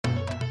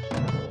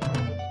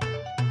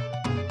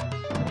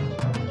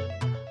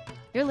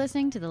You're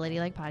listening to the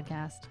Ladylike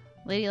Podcast.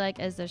 Ladylike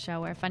is the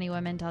show where funny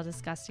women tell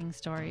disgusting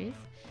stories.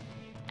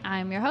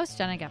 I'm your host,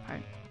 Jenna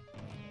Gephardt.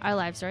 Our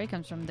live story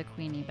comes from the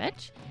Queeny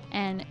bitch,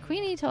 and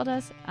Queeny told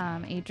us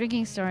a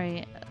drinking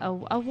story, a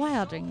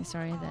wild drinking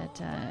story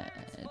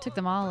that took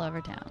them all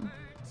over town.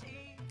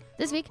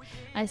 This week,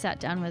 I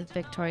sat down with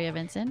Victoria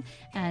Vincent,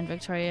 and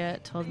Victoria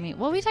told me,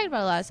 well, we talked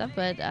about a lot of stuff,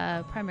 but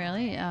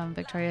primarily,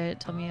 Victoria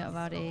told me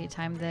about a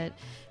time that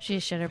she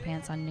shit her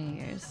pants on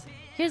New Year's.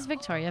 Here's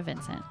Victoria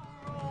Vincent.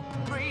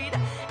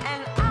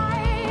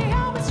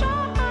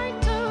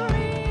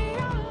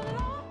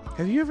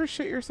 Have you ever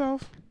shit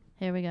yourself?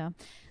 Here we go.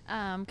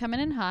 Coming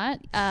in hot.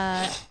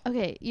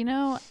 Okay,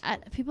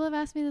 people have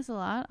asked me this a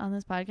lot on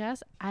this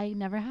podcast. I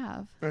never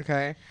have.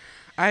 Okay.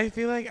 I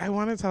feel like I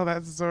want to tell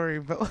that story,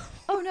 but...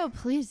 Oh, no,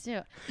 please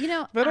do.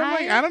 But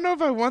I don't know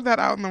if I want that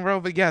out in the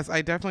world, but yes,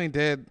 I definitely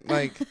did,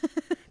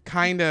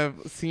 kind of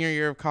senior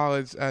year of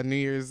college, New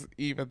Year's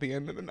Eve at the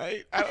end of the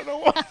night. I don't know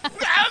what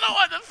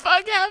the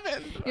fuck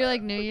happened. You're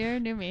like, new year,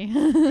 new me.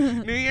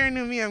 New year,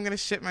 new me. I'm going to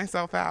shit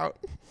myself out.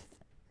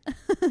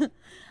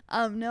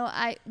 No,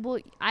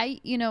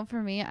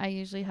 for me, I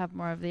usually have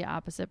more of the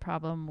opposite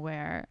problem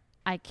where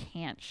I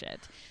can't shit.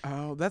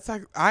 Oh, that's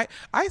like, I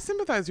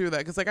sympathize with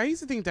that because I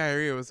used to think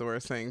diarrhea was the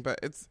worst thing, but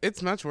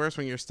it's much worse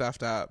when you're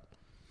stuffed up.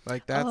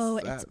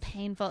 It's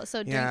painful.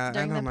 So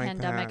during the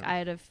pandemic, I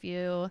had a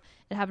few.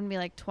 It happened to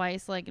me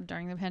twice,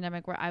 during the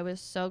pandemic, where I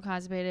was so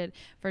constipated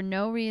for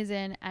no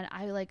reason, and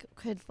I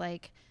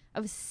I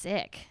was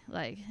sick.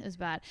 It was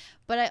bad.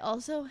 But I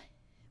also,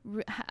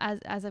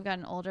 as I've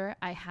gotten older,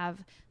 I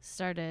have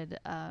started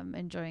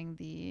enjoying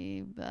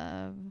the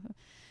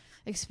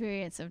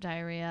experience of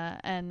diarrhea,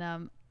 and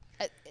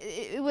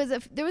there was a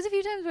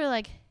few times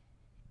where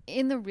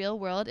in the real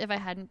world, if I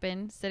hadn't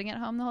been sitting at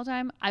home the whole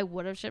time, I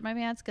would have shit my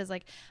pants because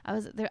I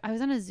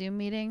was on a Zoom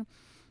meeting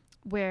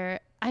where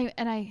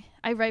I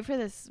write for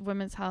this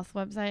women's health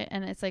website,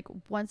 and it's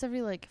once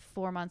every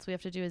 4 months we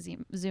have to do a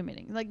Zoom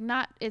meeting.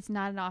 It's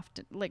not an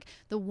often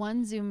the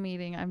one Zoom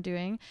meeting I'm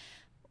doing,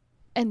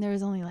 and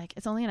there's only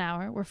it's only an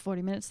hour. We're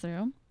 40 minutes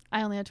through.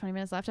 I only had 20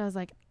 minutes left. I was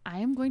like, I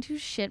am going to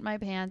shit my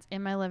pants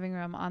in my living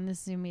room on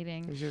this Zoom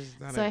meeting.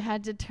 So I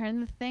had to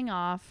turn the thing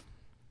off.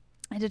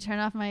 I had to turn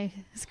off my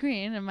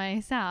screen and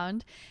my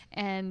sound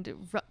and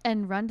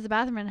run to the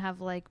bathroom and have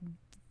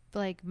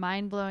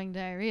mind-blowing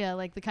diarrhea.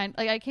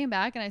 I came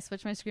back and I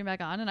switched my screen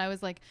back on and I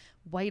was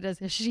white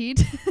as a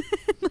sheet,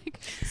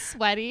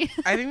 sweaty.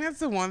 I think that's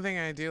the one thing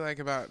I do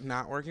about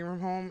not working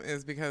from home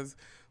is because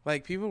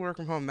people work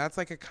from home. That's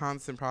a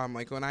constant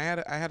problem. When I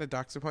had a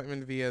doctor's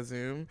appointment via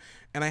Zoom,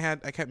 and I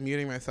kept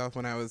muting myself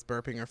when I was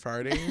burping or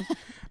farting.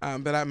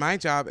 But at my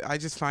job, I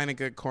just find a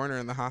good corner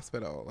in the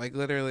hospital.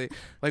 Literally,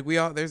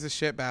 there's a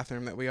shit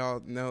bathroom that we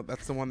all know.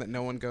 That's the one that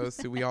no one goes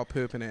to. We all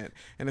poop in it.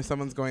 And if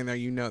someone's going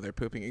there, they're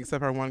pooping.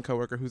 Except our one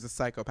coworker who's a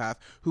psychopath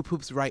who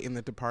poops right in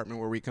the department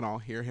where we can all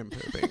hear him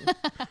pooping.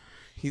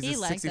 He's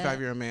a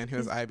 65-year-old man who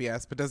has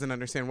IBS, but doesn't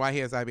understand why he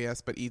has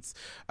IBS, but eats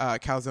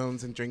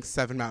calzones and drinks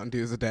 7 Mountain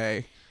Dews a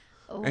day.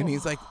 Oh. And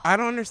he's like, I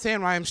don't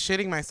understand why I'm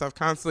shitting myself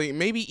constantly.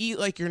 Maybe eat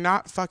like you're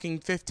not fucking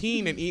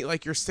 15 and eat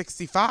like you're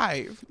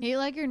 65. Eat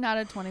like you're not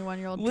a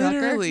 21-year-old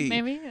Literally. Drucker,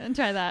 maybe, and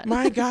try that.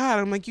 My God,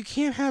 I'm like, you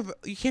can't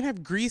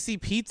have greasy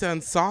pizza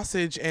and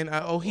sausage and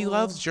he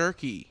loves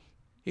jerky.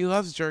 He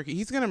loves jerky.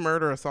 He's going to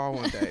murder us all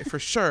one day, for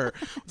sure.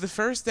 The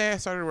first day I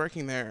started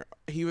working there,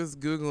 he was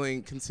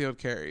Googling concealed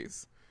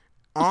carries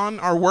on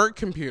our work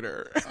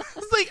computer.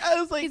 I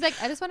was like, he's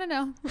like, I just want to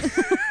know.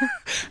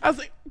 I was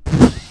like,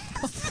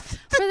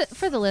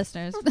 for the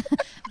listeners,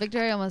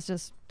 Victoria almost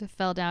just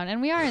fell down,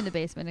 and we are in the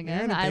basement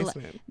again.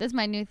 This is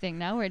my new thing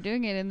now. We're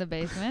doing it in the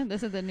basement.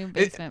 This is the new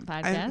basement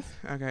podcast.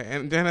 Okay,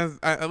 and Jenna's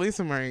at least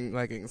I'm wearing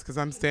leggings because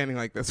I'm standing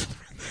like this.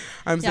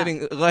 I'm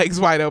sitting legs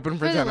wide open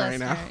for Jenna right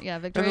now. Yeah,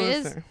 Victoria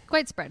is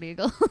quite spread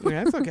eagle.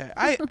 Yeah, it's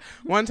okay.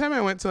 One time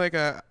I went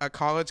to a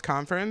college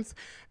conference,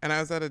 and I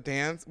was at a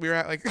dance. We were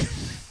at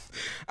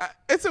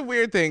it's a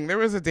weird thing. There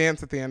was a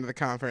dance at the end of the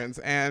conference,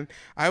 and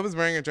I was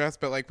wearing a dress,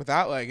 but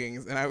without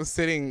leggings, and I was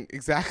sitting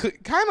exactly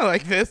kind of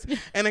like this,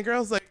 and a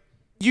girl's like,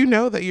 you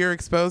know that you're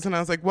exposed, and I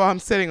was like, well, I'm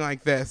sitting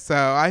like this,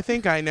 so I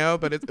think I know,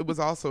 but it was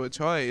also a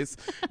choice.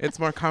 It's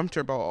more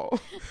comfortable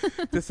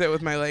to sit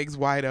with my legs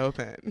wide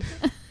open.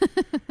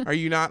 Are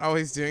you not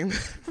always doing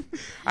that?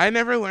 I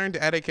never learned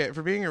etiquette.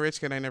 For being a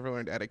rich kid, I never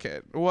learned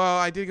etiquette. Well,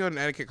 I did go to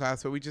an etiquette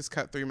class, but we just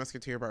cut 3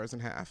 Musketeer bars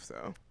in half,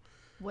 so.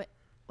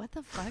 What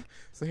the fuck?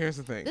 So here's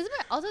the thing. This is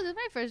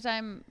my first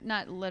time,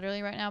 not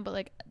literally right now,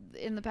 but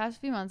in the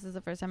past few months, this is the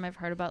first time I've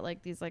heard about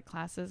these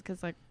classes because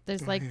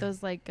there's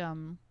those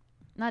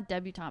not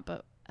debutante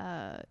but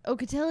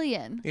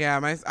cotillion.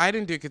 Yeah, I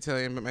didn't do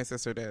cotillion, but my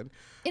sister did.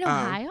 In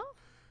Ohio?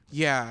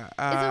 Yeah. Is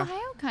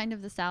Ohio kind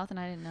of the South, and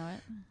I didn't know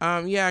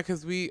it? Yeah,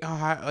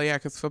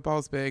 because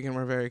football's big and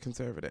we're very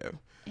conservative.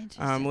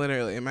 Interesting.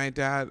 Literally, my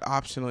dad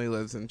optionally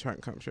lives in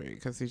Trunk Country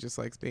because he just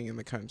likes being in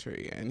the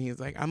country, and he's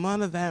like, I'm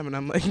one of them, and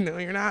I'm like, no,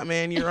 you're not,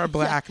 man. You're a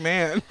black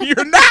man.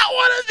 You're not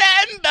one of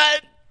them,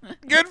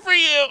 but good for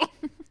you.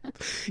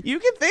 You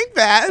can think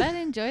that. But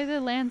enjoy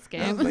the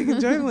landscape. I was like,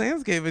 enjoy the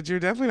landscape, but you're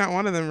definitely not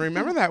one of them.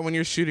 Remember that when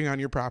you're shooting on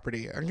your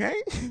property, okay?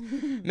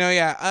 No,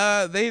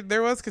 yeah.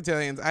 There was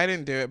cotillions. I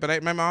didn't do it,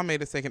 but my mom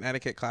made us take an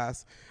etiquette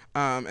class.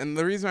 And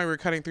the reason why we were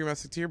cutting Three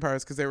Musketeer bars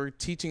is because they were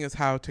teaching us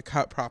how to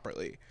cut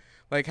properly.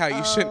 Like how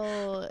you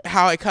shouldn't,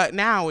 how I cut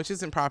now, which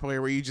isn't properly,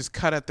 where you just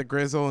cut at the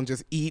grizzle and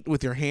just eat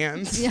with your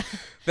hands. Yeah.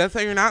 That's how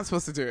you're not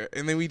supposed to do it.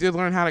 And then we did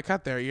learn how to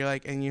cut there. You're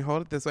like, and you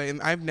hold it this way.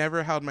 And I've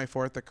never held my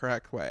fork the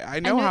correct way.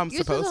 I know how I'm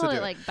supposed to do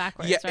it. Like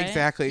backwards, yeah, right?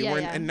 exactly. Yeah,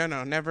 And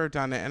no, never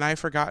done it. And I've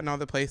forgotten all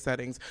the place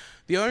settings.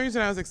 The only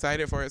reason I was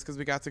excited for it is because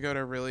we got to go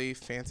to a really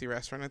fancy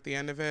restaurant at the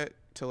end of it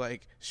to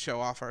like show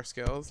off our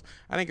skills.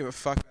 I didn't give a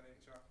fuck.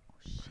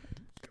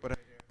 What I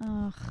do.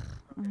 Ugh,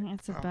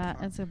 it's a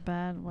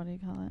bad. What do you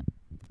call it?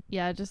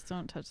 Yeah, just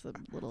don't touch the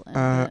little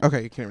end.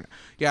 Okay, you can't.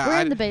 Yeah,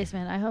 we're in the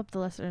basement. I hope the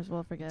listeners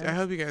will forgive. I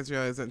hope you guys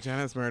realize that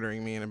Jenna's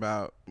murdering me in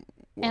about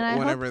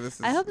this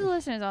is. I hope the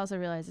listeners also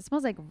realize it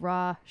smells like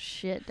raw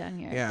shit down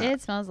here. Yeah. It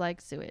smells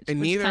like sewage.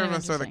 And neither of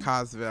us are the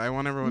cause of it. I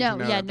want everyone to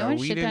know that no one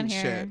we shit didn't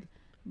down here.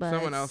 But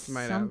someone else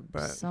might have.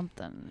 But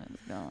something is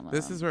going on.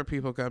 This is where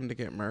people come to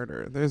get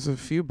murdered. There's a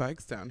few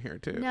bikes down here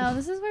too. No,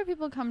 this is where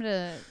people come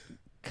to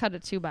cut a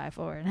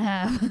 2x4 in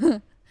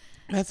half.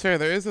 That's fair.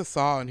 There is a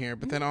saw in here,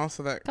 but then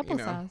also that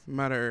saws.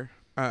 murder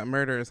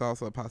is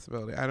also a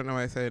possibility. I don't know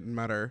why I said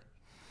mutter.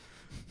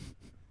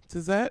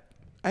 Does that?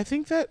 I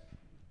think that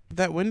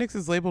Windex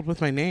is labeled with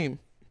my name.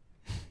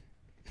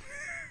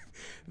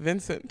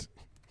 Vincent.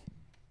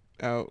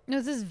 Oh.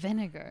 No, this is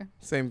vinegar.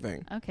 Same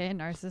thing. Okay,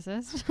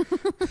 narcissist.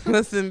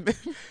 Listen,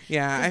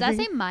 yeah. Does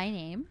that say my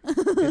name?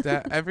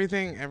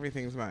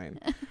 Everything's mine.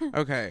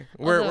 Okay,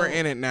 we're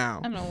in it now.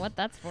 I don't know what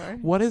that's for.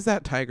 What is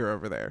that tiger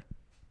over there?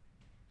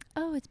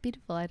 Oh, it's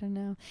beautiful. I don't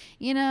know.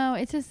 You know,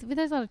 it's just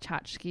there's a lot of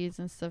tchotchkes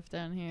and stuff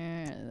down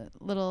here.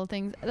 Little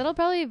things that'll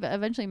probably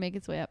eventually make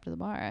its way up to the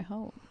bar. I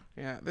hope.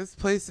 Yeah, this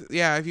place.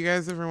 Yeah, if you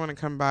guys ever want to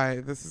come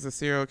by, this is a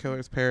serial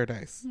killer's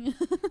paradise.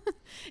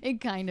 It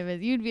kind of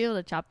is. You'd be able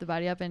to chop the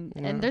body up, and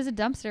there's a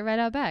dumpster right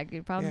out back.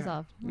 Problem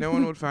solved. No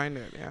one would find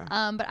it.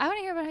 Yeah. But I want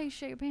to hear about how you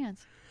shit your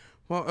pants.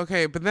 Well,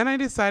 okay, but then I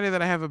decided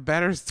that I have a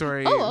better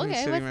story. Oh,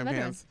 okay. Than What's shitting my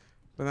pants,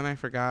 but then I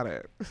forgot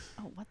it.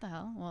 Oh, what the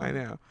hell? Well, I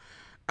know.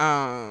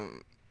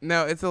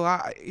 No, it's a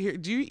lot.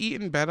 Do you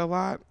eat in bed a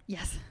lot?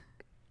 Yes.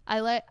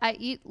 I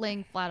eat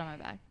laying flat on my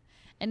back.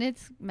 And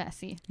it's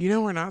messy. You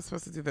know, we're not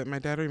supposed to do that. My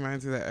dad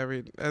reminds me that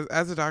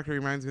as a doctor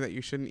reminds me that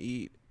you shouldn't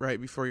eat right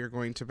before you're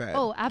going to bed.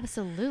 Oh,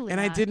 absolutely. And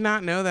I did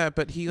not know that,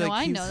 but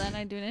I know that and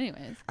I do it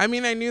anyways. I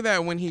mean, I knew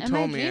that when he told me.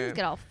 And my dreams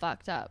get all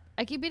fucked up.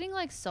 I keep eating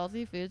like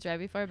salty foods right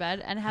before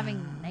bed and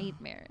having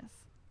nightmares.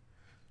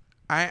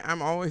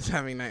 I'm always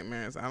having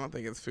nightmares. I don't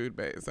think it's food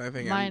based. I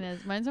think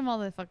mine's from all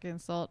the fucking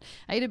salt.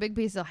 I eat a big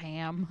piece of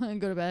ham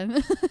and go to bed.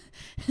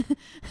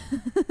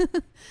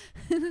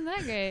 Isn't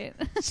that great?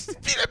 Just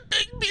eat a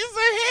big piece of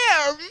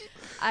ham.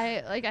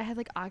 I had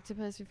like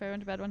octopus before I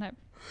went to bed one night.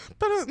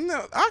 But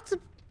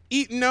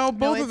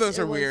both of those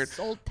are weird.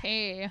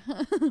 Salty.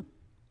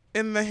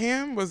 And the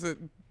ham, was it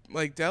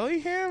like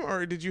deli ham,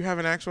 or did you have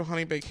an actual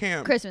honey baked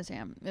ham? Christmas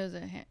ham. It was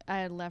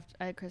I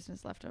had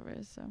Christmas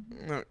leftovers. So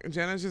no,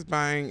 Jenna's just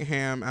buying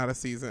ham out of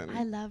season.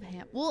 I love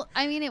ham. Well,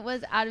 I mean, it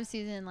was out of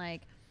season.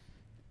 Like,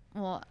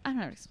 well, I don't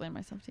know how to explain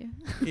myself to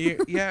you.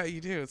 Yeah, you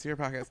do. It's your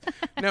podcast.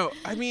 No,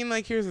 I mean,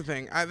 like, here's the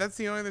thing. That's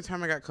the only other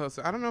time I got close.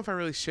 I don't know if I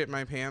really shit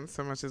my pants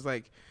so much as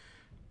like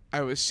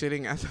I was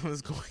shitting as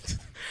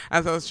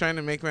I was trying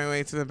to make my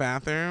way to the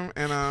bathroom,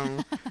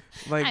 and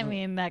like. I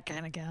mean, that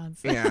kind of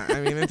counts. Yeah,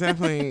 I mean, it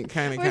definitely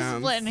kind of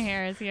counts. We're splitting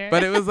hairs here.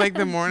 But it was like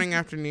the morning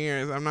after New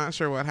Year's. I'm not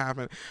sure what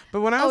happened.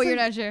 But when I was you're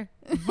not sure.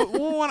 But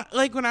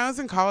when I was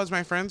in college,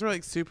 my friends were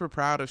like super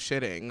proud of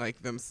shitting.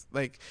 Like them,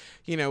 like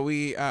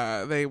we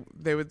they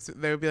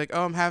would be like,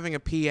 oh, I'm having a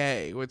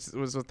PA, which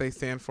was what they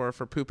stand for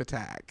poop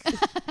attack.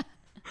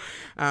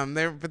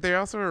 They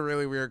also were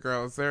really weird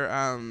girls. Their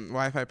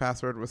Wi-Fi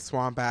password was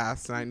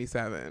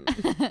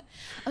swampass97.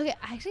 Okay,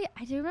 actually,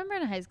 I do remember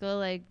in high school,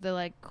 like the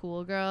like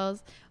cool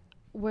girls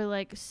were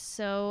like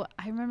so.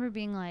 I remember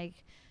being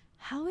like,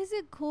 how is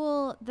it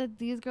cool that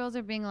these girls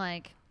are being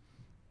like,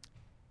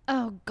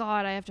 oh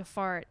God, I have to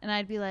fart, and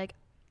I'd be like,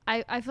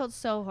 I felt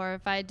so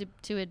horrified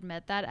to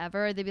admit that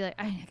ever. They'd be like,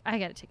 I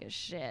gotta take a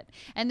shit,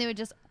 and they would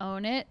just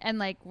own it, and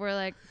like we're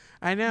like,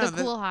 I know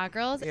the cool hot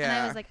girls, yeah. And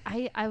I was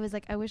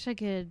like, I wish I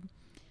could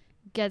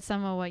get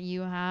some of what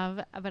you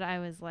have, but I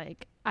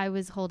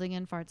was holding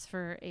in farts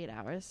for 8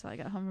 hours, so I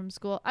got home from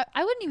school.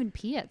 I wouldn't even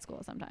pee at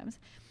school sometimes.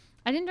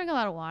 I didn't drink a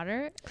lot of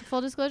water,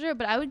 full disclosure,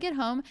 but I would get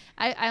home.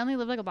 I only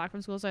lived like a block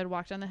from school, so I'd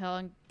walk down the hill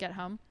and get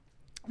home.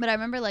 But I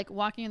remember like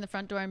walking in the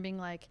front door and being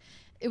like,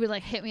 it would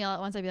like hit me all at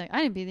once. I'd be like,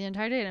 I didn't pee the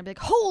entire day. And I'd be like,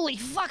 holy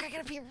fuck, I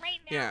gotta pee right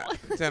now.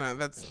 Yeah, Jenna,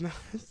 that's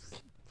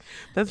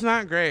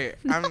not great.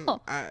 No.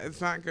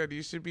 It's not good.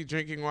 You should be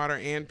drinking water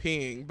and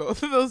peeing.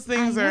 Both of those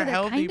things are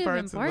healthy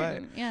parts of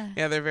life.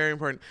 Yeah, they're very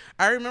important.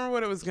 I remember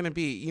what it was going to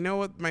be. You know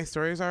what my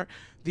stories are?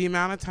 The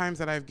amount of times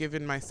that I've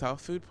given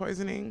myself food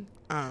poisoning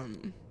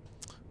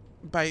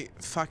by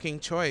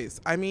fucking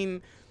choice. I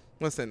mean,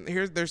 Listen,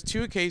 there's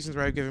 2 occasions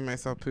where I've given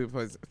myself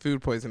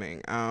food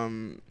poisoning.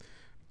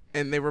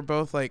 And they were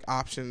both like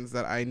options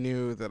that I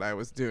knew that I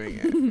was doing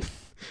it.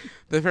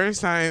 The first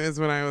time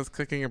is when I was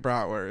cooking a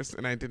bratwurst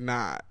and I did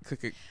not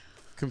cook it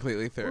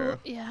completely through.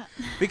 Yeah.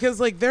 Because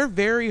like they're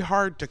very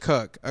hard to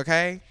cook,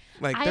 okay?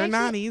 Like they're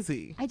not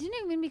easy. I didn't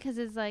even mean because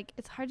it's like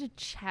it's hard to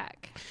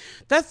check.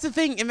 That's the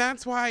thing, and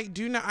that's why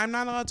I'm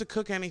not allowed to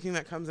cook anything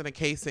that comes in a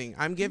casing.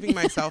 I'm giving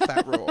myself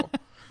that rule.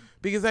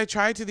 Because I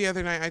tried to the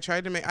other night,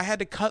 I had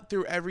to cut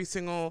through every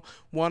single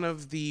one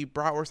of the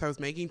bratwursts I was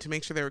making to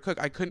make sure they were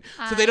cooked. I couldn't,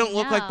 so they don't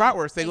look like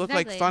bratwursts. They look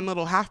like fun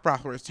little half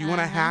bratwursts. Do you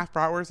want a half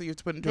bratwurst that you have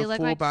to put into a full bun?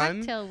 They look like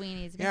cocktail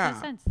weenies. Yeah.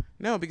 Makes sense.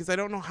 No, because I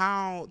don't know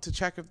how to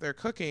check if they're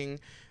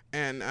cooking,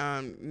 and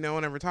no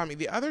one ever taught me.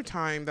 The other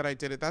time that I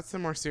did it, that's the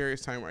more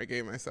serious time where I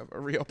gave myself a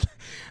real.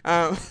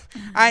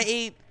 I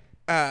ate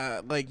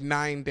like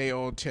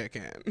 9-day-old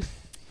chicken.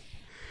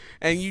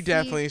 And you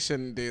definitely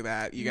shouldn't do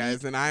that, you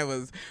guys. And I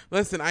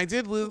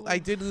did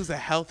lose a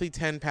healthy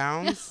 10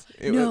 pounds.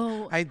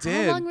 I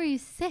did. How long were you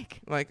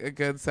sick? Like a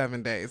good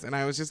 7 days. And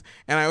I was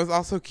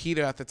also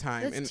keto at the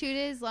time. That's 2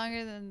 days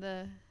longer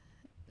than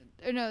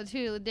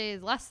 2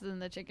 days less than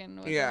the chicken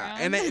was around.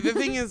 And the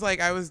thing is,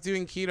 like, I was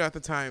doing keto at the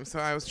time, so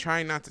I was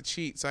trying not to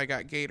cheat. So I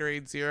got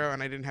Gatorade Zero,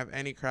 and I didn't have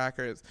any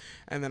crackers.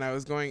 And then I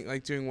was doing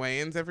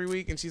weigh-ins every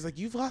week, and she's like,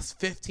 "You've lost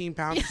 15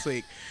 pounds this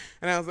week."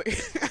 And I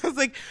was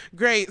like,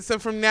 "Great." So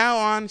from now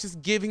on,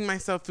 just giving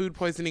myself food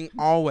poisoning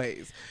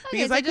always,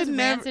 because I could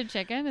never. Rancid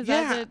chicken?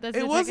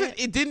 It wasn't.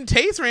 It didn't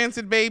taste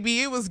rancid,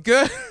 baby. It was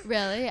good.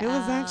 Really? It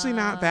was actually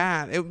not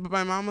bad.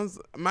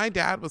 My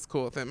dad was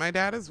cool with it. My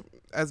dad is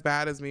as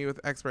bad as me with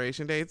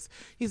expiration dates.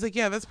 He's like,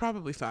 yeah, that's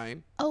probably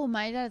fine. Oh,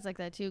 my dad's like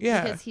that too.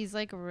 Yeah. Because he's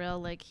like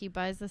real, like he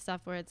buys the stuff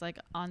where it's like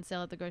on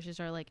sale at the grocery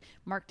store, like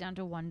marked down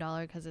to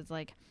 $1 because it's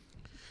like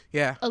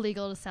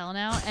illegal to sell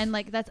now. And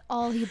like that's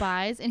all he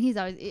buys. And he's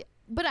always,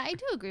 but I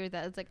do agree with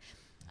that. It's like,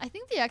 I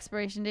think the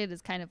expiration date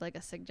is kind of like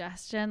a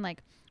suggestion.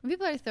 Like when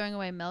people are throwing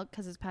away milk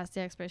because it's past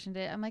the expiration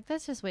date, I'm like,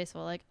 that's just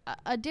wasteful. Like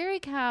a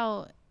dairy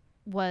cow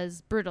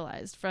was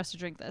brutalized for us to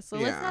drink this. So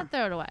let's not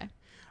throw it away.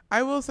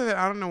 I will say that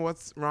I don't know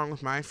what's wrong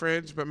with my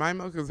fridge, but my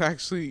milk is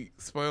actually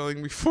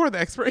spoiling before the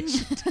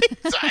expiration date.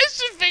 So I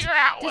should figure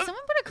out. Did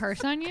someone put a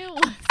curse on you?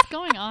 What's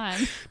going on?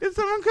 Did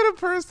someone put a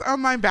curse on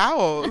my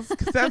bowels?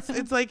 Because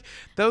it's like,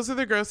 those are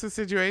the grossest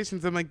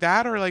situations. I'm like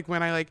that, or like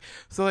when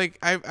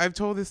I've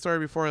told this story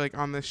before, like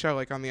on this show,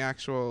 like on the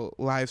actual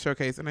live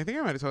showcase, and I think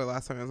I might have told it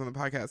last time I was on the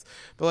podcast.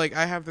 But like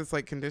I have this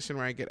like condition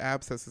where I get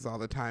abscesses all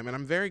the time, and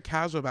I'm very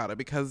casual about it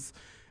because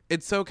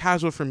it's so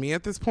casual for me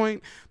at this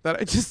point that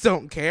I just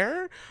don't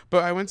care.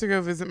 But I went to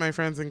go visit my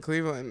friends in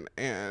Cleveland,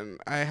 and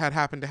I had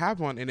happened to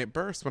have one, and it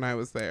burst when I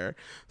was there.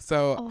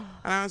 So,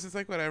 and I was just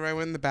like, whatever. I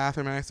went in the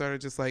bathroom, and I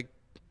started just like,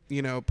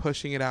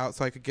 pushing it out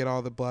so I could get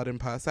all the blood and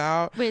pus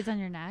out. Wait, it's on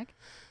your neck?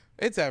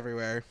 It's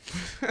everywhere.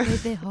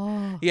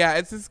 Yeah,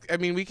 it's this. I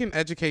mean, we can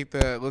educate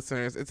the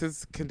listeners. It's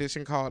this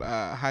condition called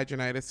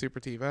hidradenitis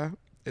suppurativa.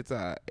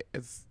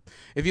 It's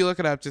if you look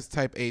it up, just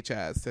type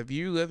HS. If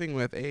you living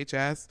with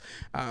HS,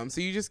 so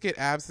you just get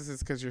abscesses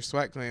because your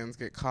sweat glands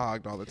get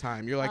clogged all the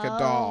time. You're like a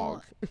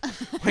dog,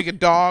 like a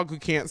dog who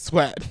can't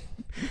sweat.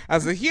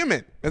 As a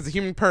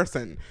human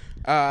person.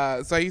 So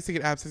I used to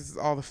get abscesses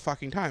all the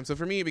fucking time. So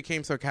for me, it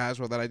became so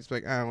casual that I just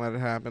like, I don't let it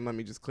happen. Let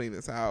me just clean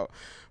this out.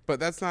 But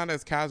that's not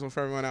as casual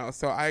for everyone else.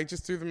 So I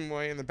just threw them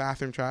away in the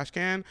bathroom trash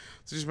can.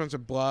 So just a bunch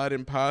of blood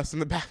and pus in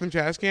the bathroom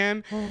trash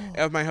can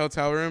of my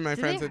hotel room. My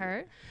friends Did they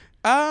hurt?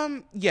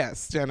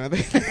 Yes, Jenna.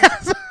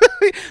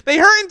 They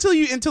hurt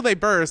until they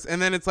burst,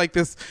 and then it's like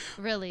this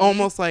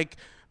almost like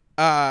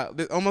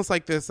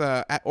this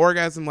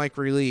orgasm like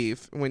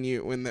relief when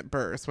it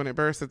bursts. When it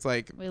bursts, it's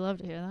like, we love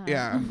to hear that.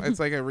 Yeah,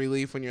 it's like a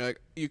relief when you're like,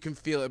 you can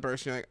feel it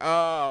burst. You're like,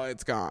 oh,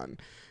 it's gone.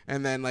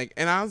 And then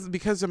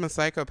because I'm a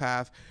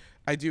psychopath,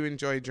 I do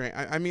enjoy drink.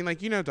 I mean, like,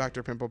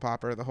 Dr. Pimple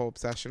Popper, the whole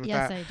obsession with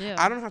that. Yes, I do.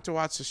 I don't have to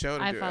watch the show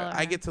to do it. Her.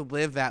 I get to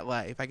live that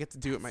life. I get to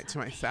do it to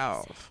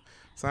myself.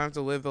 So I have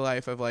to live the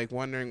life of like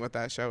wondering what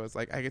that show is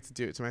like. I get to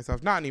do it to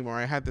myself. Not anymore.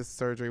 I had this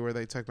surgery where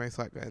they took my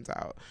sweat glands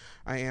out.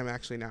 I am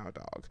actually now a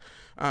dog.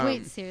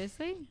 Wait,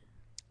 seriously?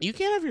 You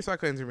can't have your sweat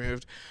glands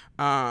removed.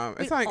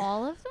 It's like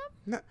all of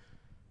them?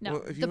 No,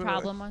 well, the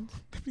problem ones.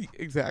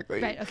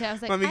 Exactly. Right. Okay. I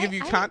was like, let me give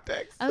you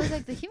context. I was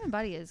like, the human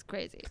body is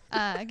crazy.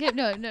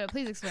 No.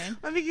 Please explain.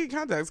 Let me give you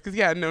context,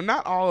 because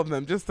not all of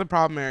them, just the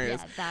problem areas.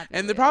 Yeah,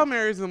 and the problem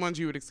areas are the ones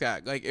you would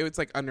expect. Like it was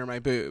like under my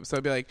boobs, so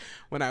it'd be like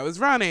when I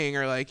was running,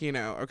 or like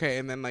okay.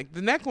 And then like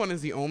the neck one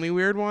is the only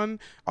weird one.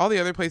 All the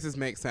other places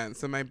make sense.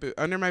 So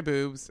under my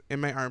boobs, in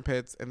my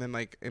armpits, and then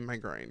like in my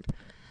groin,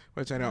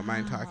 which I don't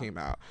mind talking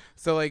about.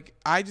 So like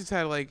I just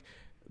had like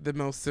the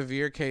most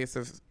severe case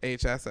of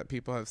HS that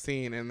people have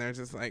seen, and they're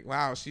just like,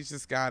 wow, she's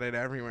just got it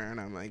everywhere.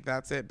 And I'm like,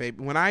 that's it,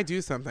 baby. When I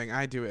do something,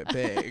 I do it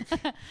big.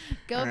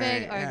 Go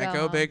big or go go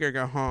home. Big or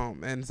go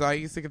home. And so I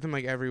used to get them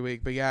like every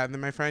week. But yeah, and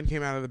then my friend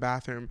came out of the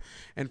bathroom,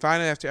 and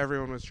finally after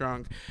everyone was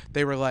drunk,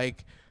 they were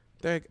like,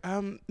 they're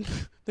like,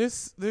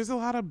 there's a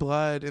lot of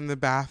blood in the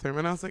bathroom,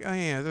 and I was like, oh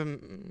yeah,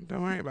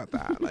 don't worry about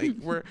that. Like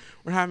we're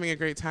having a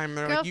great time.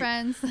 They're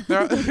Girlfriends. like,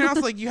 they're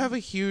also like, you have a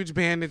huge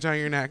bandage on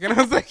your neck, and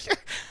I was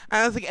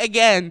like,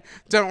 again,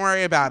 don't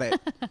worry about it.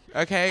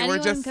 Okay, we're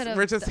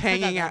just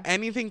hanging out.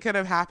 Anything could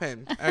have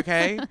happened.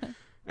 Okay.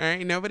 All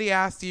right, nobody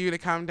asked you to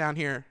come down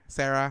here,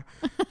 Sarah.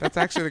 That's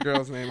actually the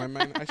girl's name.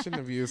 I shouldn't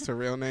have used her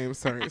real name.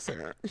 Sorry,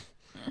 Sarah.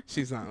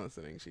 She's not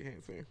listening. She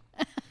hates me.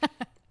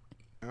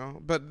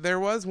 No, but there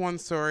was one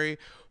story.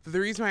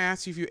 The reason I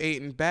asked you if you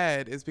ate in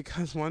bed is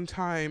because one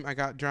time I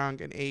got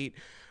drunk and ate.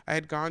 I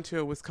had gone to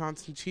a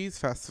Wisconsin cheese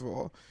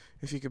festival,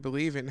 if you could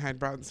believe it, and had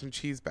brought some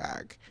cheese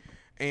back.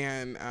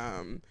 And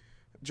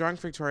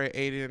drunk Victoria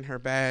ate it in her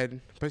bed,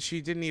 but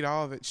she didn't eat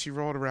all of it. She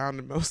rolled around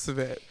in most of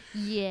it.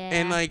 Yeah.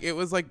 And like it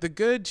was like the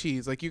good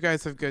cheese. Like you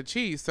guys have good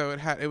cheese, so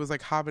it was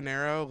like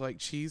habanero, like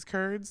cheese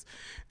curds.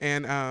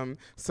 And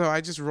so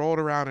I just rolled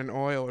around in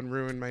oil and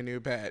ruined my new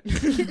bed.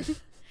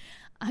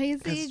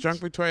 Because drunk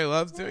Victoria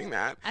loves doing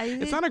that.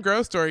 It's not a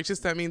gross story. It's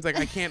just that means like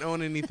I can't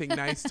own anything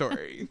nice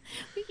story.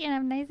 We can't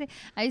have nice things.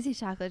 I used to eat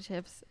chocolate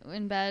chips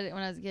in bed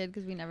when I was a kid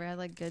because we never had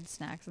like good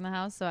snacks in the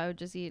house. So I would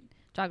just eat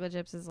chocolate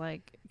chips as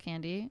like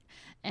candy,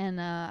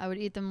 and I would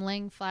eat them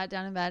laying flat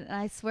down in bed. And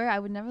I swear I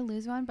would never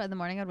lose one. But in the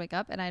morning I'd wake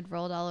up and I'd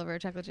rolled all over a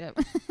chocolate chip.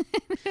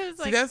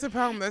 See, that's the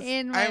problem.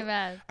 In my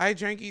bed. I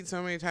drank eat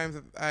so many times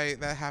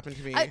that happened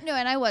to me. No,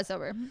 and I was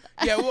sober.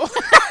 Yeah, well.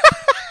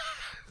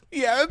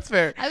 Yeah, that's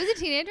fair. I was a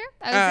teenager.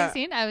 I was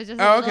 16. I was just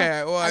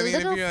okay. Well, I mean,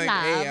 if you're like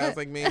snob. 8, I was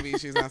like, maybe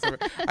she's not sober.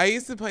 I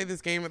used to play this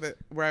game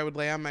where I would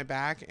lay on my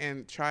back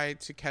and try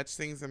to catch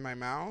things in my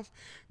mouth.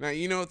 Now,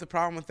 you know what the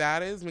problem with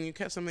that is? When you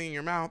catch something in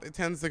your mouth, it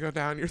tends to go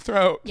down your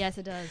throat. Yes,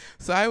 it does.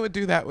 So I would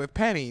do that with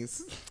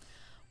pennies.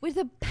 With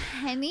a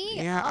penny?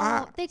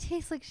 Yeah. They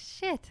taste like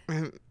shit.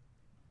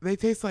 They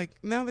taste like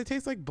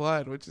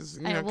blood, which is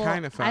kind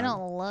of fun. I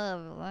don't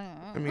love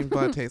that. I mean,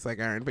 blood tastes like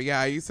iron, but yeah,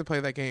 I used to play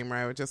that game where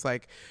I would just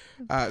like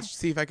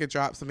see if I could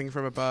drop something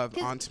from above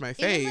onto my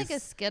face. Even like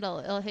a Skittle,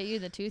 it'll hit you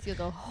in the tooth. You'll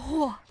go,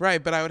 oh.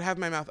 Right, but I would have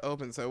my mouth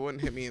open so it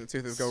wouldn't hit me in the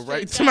tooth. It would go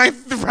right to my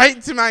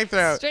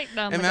throat. Straight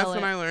down. And that's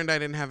when I learned I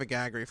didn't have a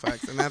gag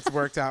reflex, and that's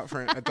worked out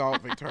for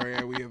adult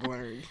Victoria. We have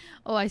learned.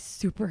 Oh, I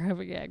super have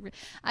a gag.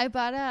 I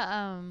bought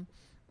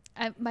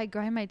I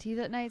grind my teeth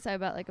at night, so I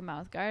bought like a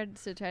mouth guard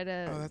to try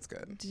to. Oh, that's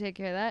good. To take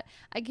care of that.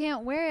 I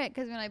can't wear it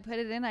because when I put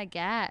it in, I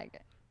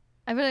gag.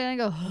 I feel like I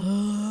go.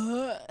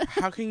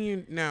 How can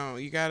you? No,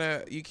 you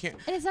can't.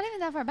 And it's not even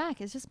that far back.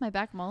 It's just my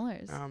back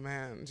molars. Oh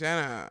man,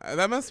 Jenna,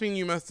 that must mean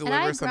you must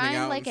deliver something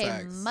out like in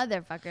sex. A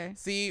motherfucker.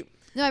 See.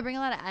 No, I bring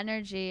a lot of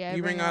energy.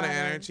 You bring a lot of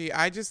energy.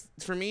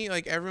 For me,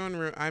 like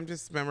everyone, I'm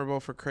just memorable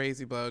for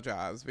crazy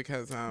blowjobs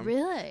because.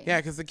 Really? Yeah,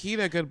 because the key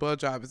to a good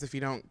blowjob is if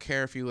you don't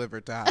care if you live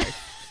or die.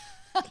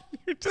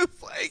 You're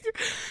just like,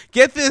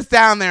 get this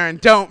down there and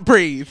don't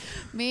breathe.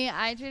 Me,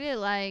 I treat it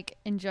like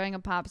enjoying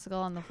a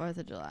popsicle on the 4th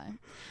of July.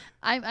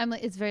 I'm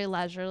like, it's very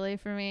leisurely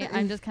for me.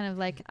 I'm just kind of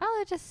like,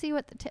 I'll just see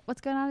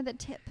what's going on at the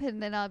tip,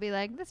 and then I'll be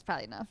like, that's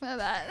probably enough of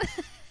that.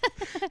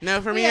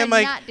 No, for me, I'm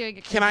like,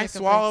 can I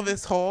swallow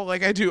this whole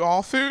like I do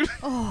all food?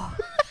 Oh.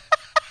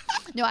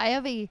 No, I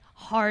have a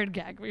hard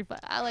gag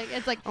reflex.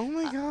 It's like, oh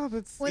my god,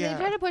 that's when they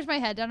try to push my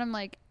head down, I'm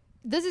like,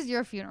 this is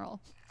your funeral,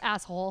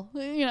 asshole.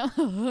 You know.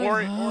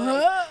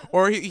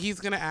 Or he's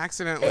gonna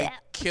accidentally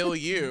kill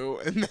you,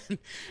 and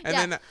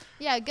then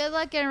good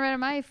luck getting rid of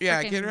my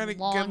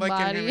long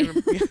body.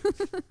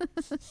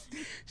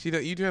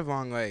 You do have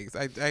long legs.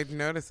 I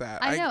noticed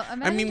that. I know.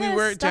 I mean,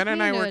 Jenna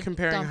and I were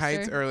comparing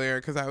heights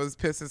earlier because I was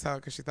pissed as hell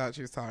because she thought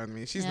she was taller than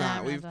me. She's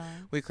not.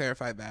 We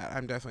clarified that.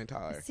 I'm definitely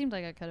taller. It seemed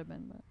like I could have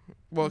been, but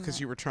well, because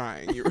you were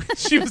trying.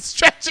 She was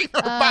stretching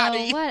her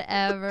body.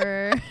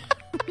 Whatever.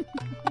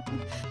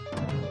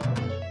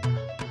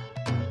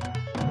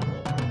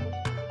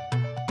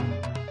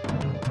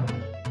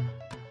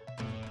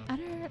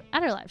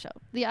 At our live show,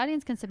 the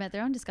audience can submit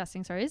their own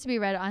disgusting stories to be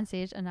read on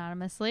stage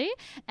anonymously,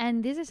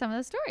 and these are some of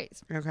the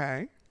stories.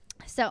 Okay.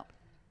 So,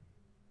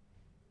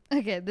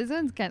 this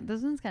one's kind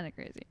of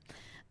crazy.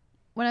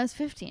 When I was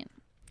 15,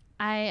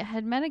 I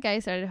had met a guy I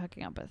started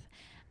hooking up with.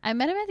 I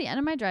met him at the end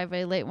of my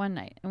driveway late one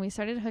night, and we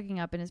started hooking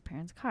up in his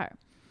parents' car.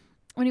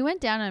 When he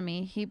went down on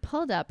me, he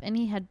pulled up, and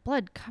he had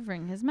blood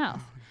covering his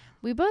mouth.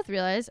 We both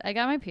realized I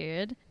got my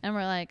period, and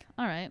we're like,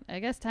 all right, I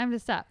guess time to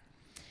stop.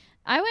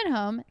 I went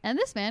home, and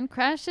this man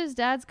crashed his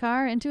dad's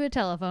car into a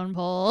telephone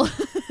pole.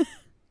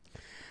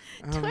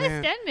 Twist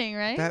ending,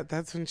 right?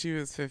 That's when she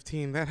was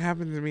 15. That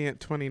happened to me at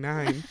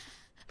 29.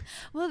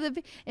 Well,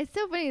 it's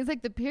so funny. It's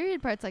like the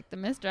period part's like the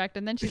misdirect,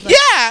 and then she's like,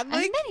 yeah, and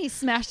then he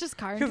smashed his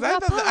car into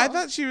a pole. I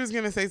thought she was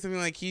gonna say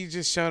something like he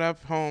just showed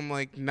up home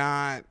like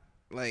not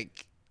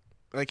like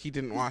he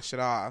didn't wash it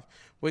off.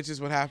 which is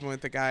what happened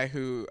with the guy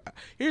who.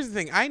 Here's the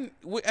thing: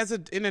 as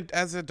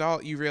an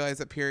adult, you realize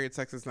that period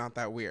sex is not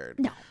that weird.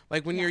 No,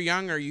 like when you're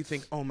younger, you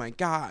think, "Oh my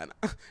god,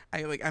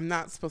 I'm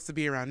not supposed to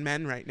be around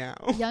men right now."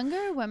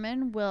 Younger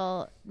women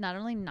will not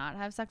only not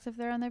have sex if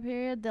they're on their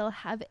period, they'll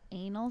have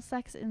anal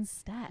sex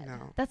instead.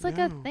 No, that's like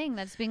a thing.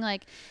 That's being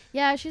like,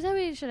 yeah, she said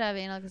we should have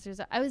anal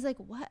because I was like,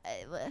 what?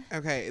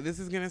 Okay, this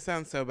is gonna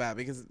sound so bad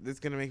because it's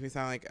gonna make me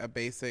sound like a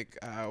basic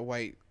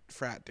white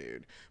frat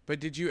dude. But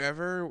did you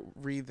ever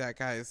read that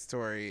guy's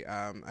story?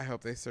 I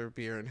hope they serve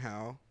beer in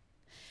hell.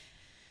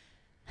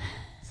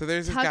 So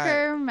there's this guy,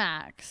 Tucker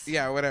Max.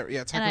 Yeah, whatever.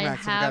 Yeah, Tucker and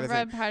Max. I have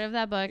read part of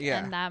that book,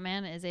 Yeah. and that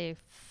man is a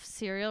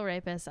serial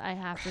rapist. I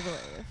have to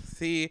believe.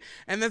 See,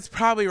 and that's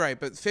probably right.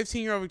 But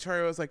 15-year-old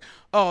Victoria was like,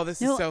 "Oh,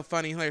 this is so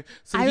funny."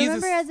 So I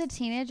remember as a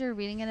teenager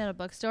reading it at a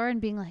bookstore and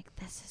being like,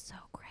 "This is so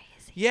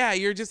crazy." Yeah,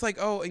 you're just like,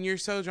 oh, and you're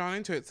so drawn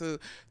into it. So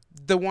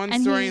the one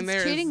story in there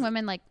is treating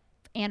women like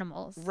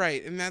animals,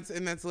 right? And that's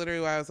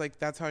literally why I was like,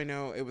 that's how I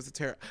know it was a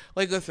terrible.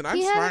 Like, listen,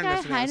 I'm smart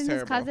enough to know it's terrible.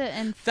 His closet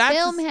and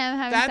film him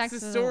having sex.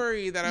 That's the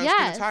story that I was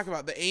going to talk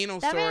about, the anal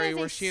story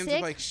where she ends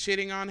up like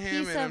shitting on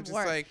him, and I'm just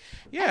like,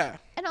 yeah.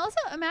 And also,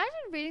 imagine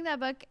reading that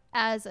book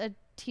as a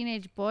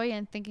teenage boy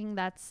and thinking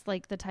that's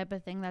like the type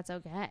of thing that's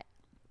okay.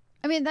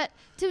 I mean, that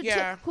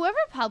to whoever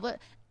published.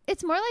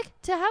 It's more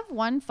like to have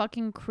one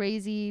fucking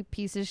crazy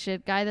piece of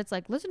shit guy that's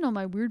like, listen to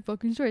my weird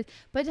fucking stories.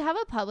 But to have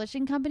a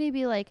publishing company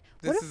be like,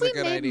 what if we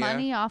made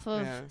money off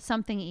of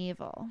something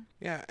evil?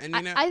 Yeah. And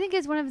you know, I think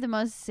it's one of the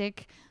most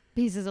sick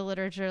pieces of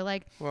literature.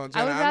 Like, well,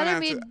 Jenna,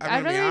 I'm going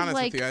to be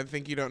honest with you. I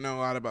think you don't know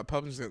a lot about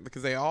publishing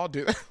because they all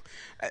do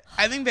that.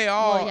 I think they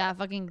all. Well, yeah,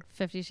 fucking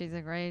 50 Shades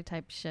of Grey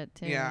type shit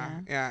too.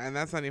 Yeah. And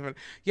that's not even.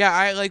 Yeah.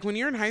 I like when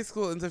you're in high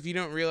school and stuff, you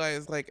don't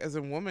realize like as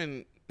a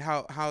woman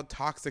how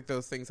toxic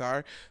those things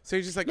are. So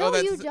you're just like,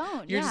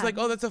 you're just like,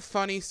 oh, that's a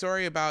funny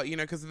story about, you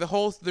know, because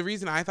the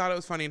reason I thought it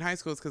was funny in high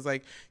school is because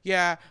like,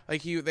 yeah,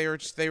 like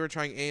they were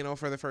trying anal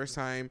for the first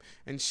time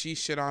and she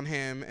shit on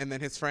him and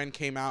then his friend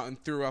came out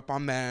and threw up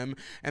on them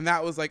and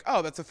that was like,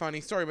 oh, that's a funny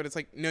story. But it's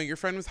like, no, your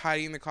friend was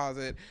hiding in the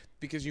closet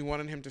because you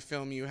wanted him to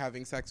film you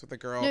having sex with a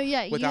girl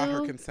without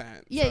her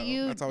consent. Yeah,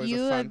 so that's always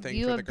a fun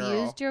thing for the girl. You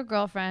abused your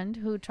girlfriend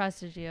who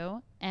trusted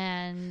you,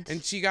 and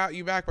she got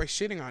you back by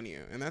shitting on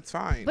you, and that's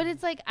fine. But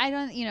it's like, I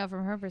don't, you know,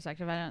 from her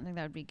perspective, I don't think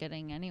that would be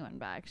getting anyone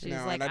back. She's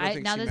like,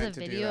 now there's a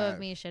video of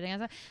me shitting on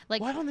stuff.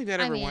 Like, well, I don't think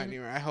that ever went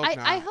anywhere. I hope not.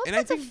 I hope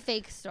that's a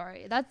fake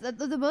story. That's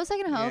the most I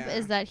can hope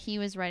is that he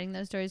was writing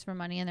those stories for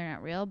money and they're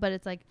not real. But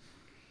it's like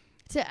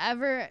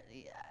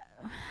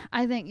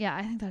I think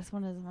that's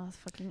one of the most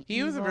fucking He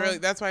evil. was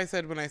that's why I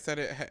said when I said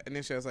it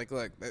initially, I was like,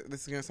 look,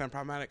 this is going to sound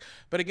problematic.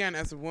 But again,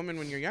 as a woman,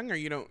 when you're younger,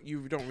 you don't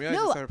realize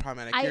it's so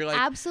problematic. I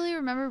absolutely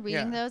remember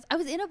reading those. I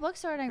was in a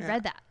bookstore and I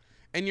read that.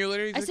 And you're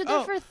literally just I stood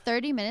there for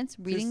 30 minutes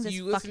reading this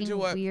you fucking listen to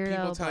what weirdo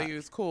people tell book. you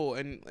is cool,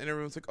 and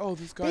everyone's like, oh,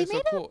 this guy's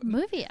so cool. They made a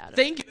movie out of it.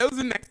 Thank you. That was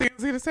the next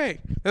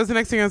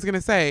thing I was going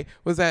to say.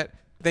 Was that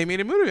they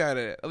made a movie out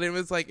of it. And it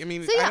was like, I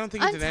mean, I don't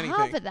think it did anything.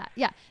 On top of that,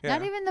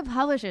 not even the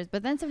publishers.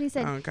 But then somebody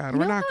said, oh, God,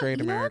 we're not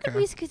great, America. You know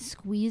what, we could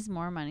squeeze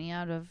more money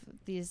out of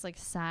these like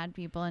sad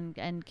people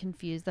and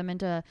confuse them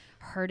into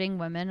hurting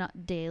women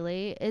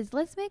daily is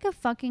let's make a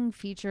fucking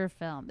feature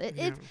film.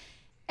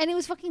 And it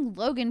was fucking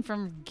Logan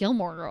from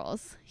Gilmore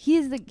Girls.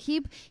 He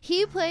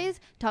plays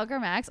Tucker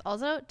Max.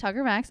 Also,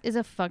 Tucker Max is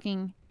a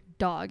fucking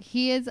dog.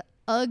 He is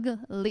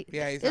ugly.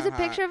 Yeah, he's There's not a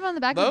picture hot. of him on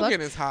the back of the book.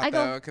 Logan is hot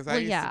though, because I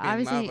used to be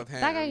in love with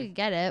him. That guy could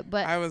get it,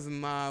 but I was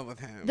in love with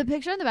him. The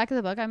picture on the back of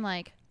the book, I'm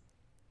like,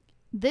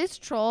 this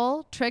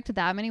troll tricked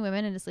that many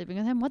women into sleeping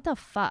with him. What the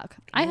fuck?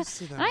 I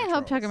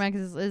hope Tucker Max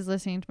is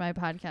listening to my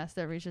podcast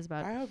that reaches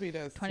about I hope he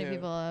does 20 too.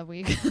 people a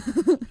week.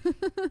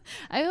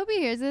 I hope he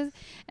hears this,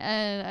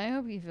 and I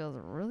hope he feels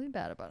really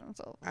bad about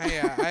himself.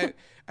 I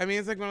mean,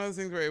 it's like one of those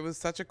things where it was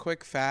such a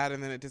quick fad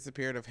and then it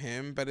disappeared of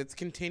him, but it's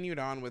continued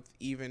on with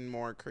even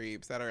more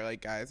creeps that are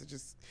like guys. It's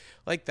just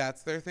like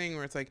that's their thing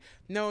where it's like,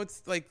 no,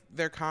 it's like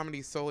their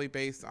comedy solely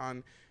based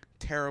on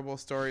terrible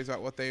stories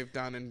about what they've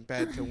done in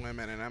bed to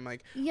women, and I'm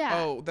like,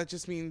 oh, that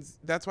just means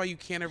that's why you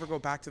can't ever go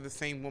back to the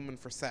same woman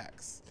for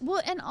sex.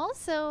 Well, and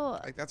also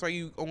like that's why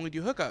you only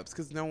do hookups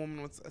because no woman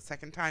wants a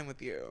second time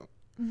with you.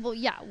 Well,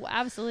 yeah,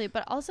 absolutely.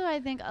 But also I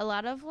think a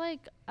lot of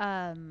like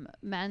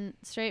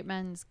straight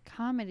men's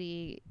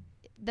comedy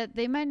that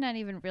they might not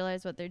even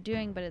realize what they're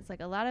doing, but it's like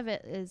a lot of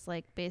it is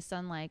like based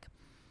on like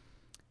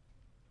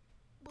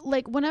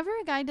whenever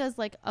a guy does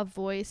like a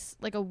voice,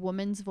 like a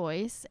woman's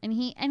voice, and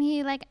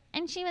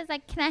she was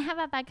like, can I have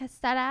a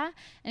bacastera?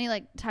 And he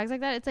like talks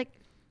like that. It's like,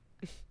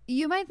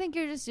 you might think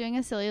you're just doing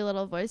a silly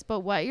little voice,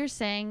 but what you're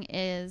saying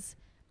is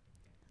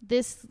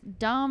this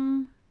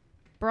dumb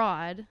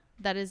broad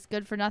that is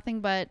good for nothing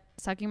but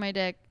sucking my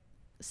dick,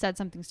 said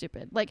something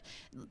stupid. Like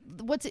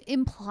what's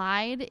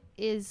implied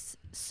is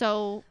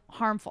so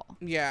harmful.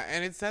 Yeah,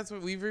 and that's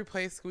what we've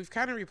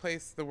kind of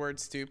replaced the word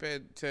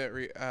stupid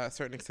to a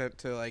certain extent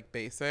to like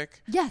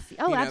basic. Yes.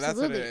 Oh, absolutely. That's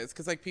what it is.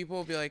 Because like people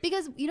will be like,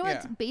 because you know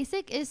what's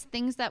basic is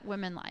things that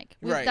women like.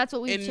 Right. That's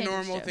what we've changed. And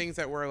normal to. things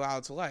that we're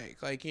allowed to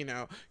like, you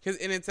know, because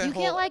and it's you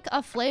can't like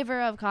a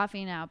flavor of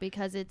coffee now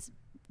because it's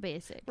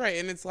basic. Right.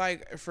 And it's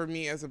like for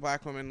me as a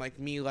black woman, like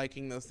me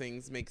liking those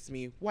things makes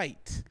me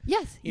white.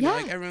 Yes. You know,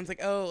 like everyone's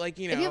like, oh, like,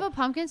 you know, if you have a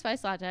pumpkin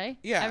spice latte.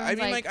 Yeah. I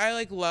mean, like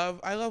I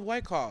love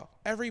White Claw.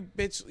 Every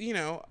bitch, you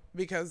know,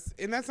 because,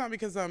 and that's not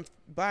because I'm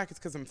black, it's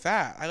because I'm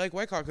fat. I like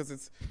White Claw because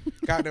it's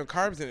got no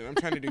carbs in it. I'm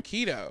trying to do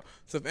keto.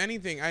 So if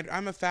anything,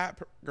 I'm a fat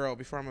girl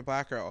before I'm a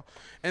black girl.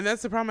 And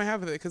that's the problem I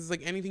have with it, because it's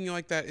like anything you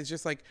like that is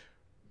just like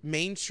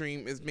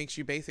mainstream makes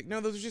you basic. No,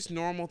 those are just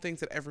normal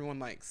things that everyone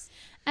likes.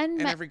 And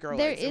every girl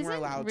likes, and we're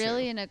allowed to. There isn't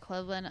really an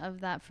equivalent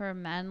of that for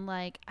men.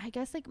 Like, I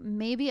guess, like,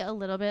 maybe a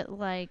little bit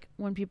like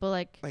when people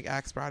like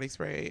Axe body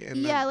spray.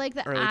 Like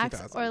the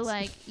Axe 2000s. or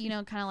like, you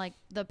know, kind of like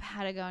the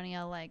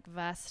Patagonia like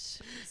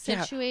vest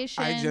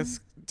situation. I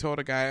just told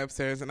a guy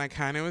upstairs, and I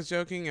kind of was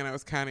joking and I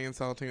was kind of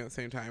insulting at the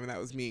same time, and that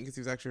was mean because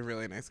he was actually a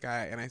really nice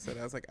guy. And I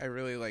was like, I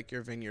really like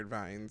your Vineyard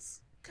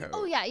Vines coat.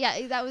 Oh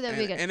yeah, that would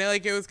be good. And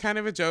it was kind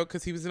of a joke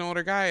because he was an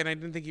older guy, and I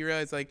didn't think he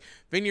realized like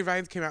Vineyard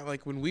Vines came out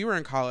like when we were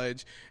in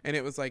college, and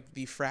it was like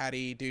the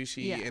fratty,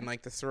 douchey, and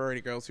like the sorority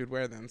girls who'd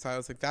wear them. So I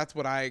was like, that's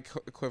what I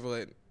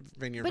equivalent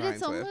Vineyard Vines with. But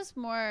it's almost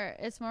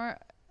more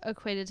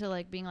equated to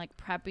like being like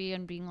preppy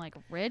and being like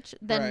rich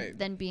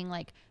than being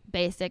like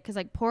basic, because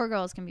like poor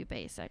girls can be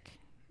basic.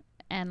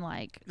 And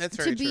like that's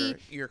very true.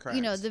 You're correct.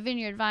 You know, the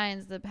Vineyard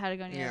Vines, the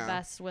Patagonia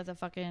vest with a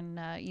fucking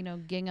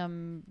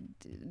gingham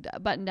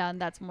button down.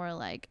 That's more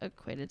like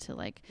equated to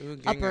like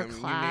upper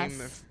class. You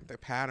name the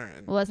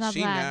pattern. Well, it's not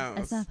she plaid. knows.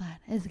 It's not plaid.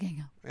 It's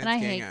gingham. It's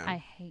and gingham. I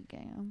hate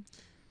gingham.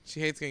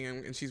 She hates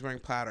gingham, and she's wearing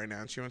plaid right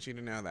now, and she wants you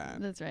to know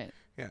that. That's right.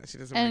 Yeah, she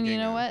doesn't. And you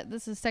know what?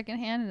 This is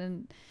secondhand,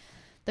 and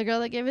the girl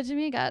that gave it to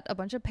me got a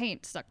bunch of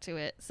paint stuck to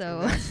it. So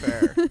that's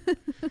fair.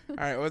 All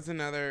right, what's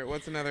another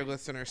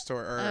listener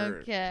story?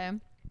 Okay.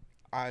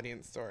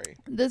 Audience story.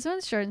 This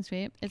one's short and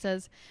sweet. It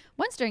says,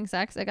 once during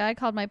sex, a guy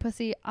called my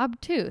pussy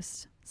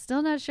obtuse.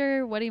 Still not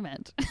sure what he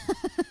meant.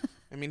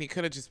 I mean, he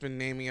could have just been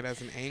naming it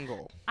as an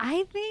angle.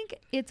 I think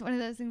it's one of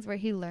those things where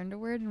he learned a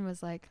word and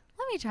was like,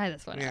 let me try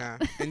this one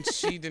out. Yeah, and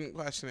she didn't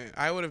question it.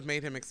 I would have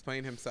made him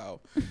explain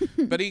himself.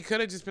 But he could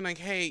have just been like,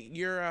 hey,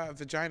 your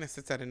vagina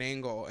sits at an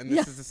angle, and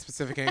this is a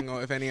specific angle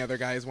if any other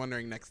guy is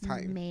wondering next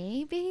time.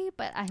 Maybe,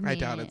 but I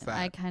doubt it's that.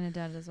 I kind of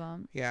doubt it as well.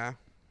 Yeah.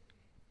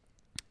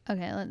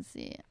 Okay, let's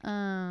see.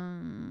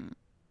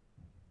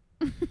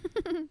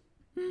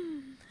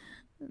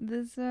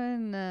 This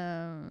one.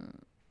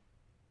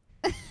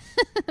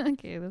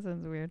 Okay, this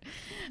one's weird.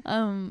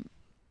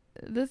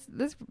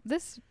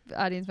 This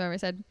audience member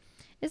said,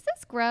 "Is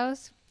this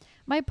gross?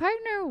 My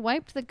partner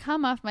wiped the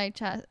cum off my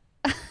chest."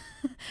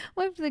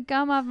 Wiped the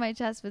gum off my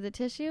chest with a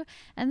tissue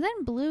and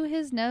then blew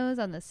his nose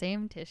on the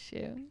same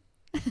tissue.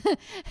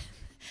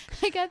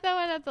 I got that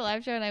one at the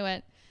live show and I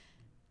went,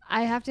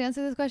 I have to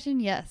answer this question.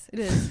 Yes, it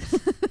is.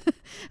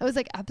 I was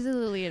like,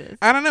 absolutely it is.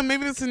 I don't know.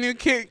 Maybe it's a new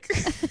kink.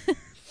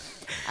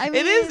 I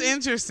mean, it is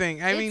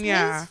interesting. I mean,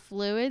 yeah.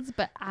 Fluids,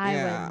 but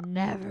I would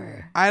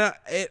never.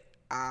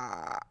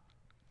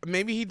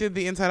 Maybe he did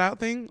the inside out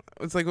thing.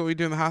 It's like what we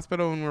do in the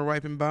hospital when we're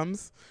wiping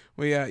bums.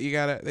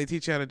 They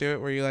teach you how to do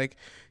it where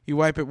you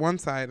wipe it one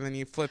side and then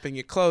you flip and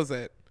you close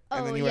it.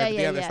 And then you wipe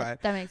the other side.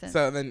 That makes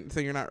sense. So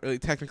you're not really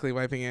technically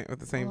wiping it with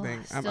the same thing.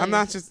 I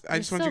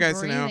just want you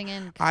guys to know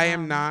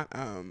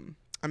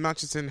I'm not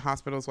just in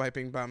hospitals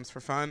wiping bums for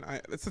fun.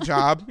 It's a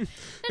job.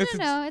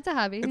 No, it's a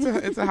hobby.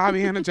 It's a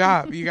hobby and a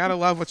job. You got to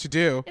love what you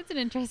do. It's an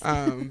interest.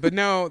 But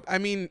no, I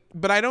mean,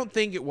 but I don't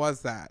think it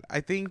was that.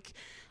 I think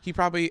he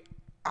probably,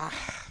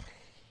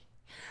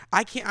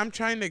 I'm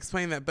trying to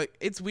explain that, but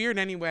it's weird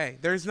anyway.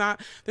 There's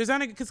not,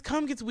 because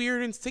cum gets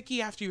weird and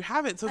sticky after you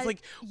have it. So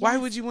it's why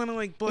would you want to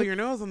like blow your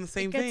nose on the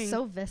same thing? It's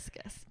so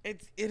viscous.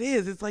 It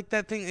is. It's like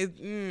that thing.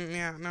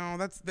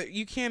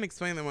 You can't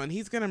explain that one.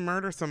 He's going to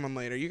murder someone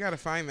later. You got to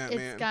find that man.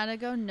 It's got to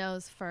go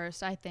nose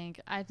first, I think.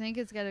 I think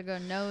it's got to go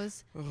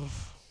nose.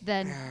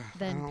 Then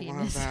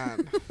penis.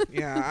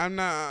 I'm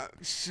not.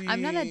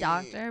 I'm not a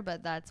doctor,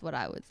 but that's what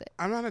I would say.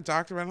 I'm not a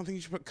doctor, but I don't think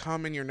you should put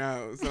cum in your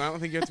nose, and I don't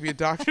think you have to be a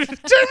doctor to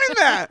determine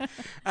that.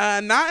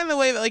 Not in the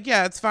way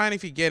that, it's fine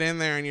if you get in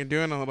there and you're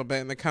doing a little bit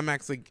and the cum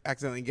actually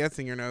accidentally gets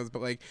in your nose, but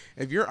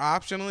if you're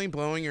optionally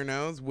blowing your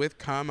nose with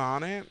cum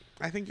on it,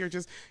 I think you're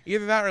just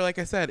either that or, like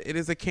I said, it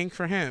is a kink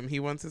for him. He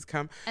wants his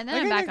cum. And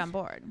then I'm back on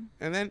board.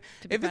 And then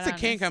if it's a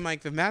kink, I'm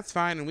like, then that's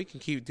fine, and we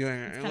can keep doing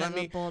it. And let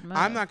me.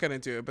 I'm not gonna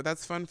do it, but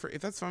that's fun if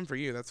that's fun for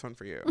you. That's fun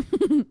for you.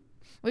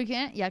 We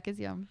can't. Yuck is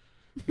yum.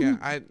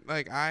 Yeah,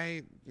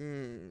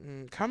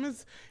 cum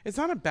is. It's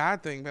not a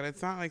bad thing, but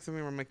it's not like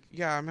something where I'm like,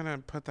 yeah, I'm gonna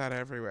put that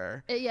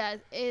everywhere.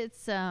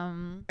 It's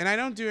And I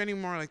don't do any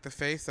more like the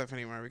face stuff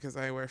anymore because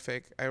I wear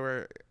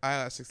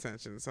eyelash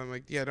extensions. So I'm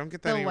like, yeah, don't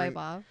get that. They'll wipe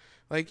off.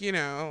 I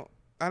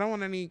don't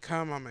want any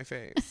cum on my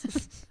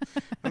face.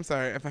 I'm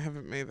sorry if I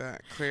haven't made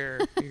that clear,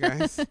 you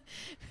guys.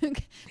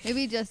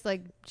 Maybe just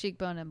like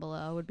cheekbone and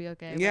below would be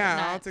okay. Yeah,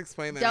 I'll have to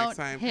explain that next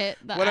time. Hit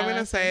the what I'm going to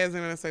eyelashes. say is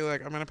I'm going to say,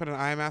 like, I'm going to put an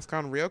eye mask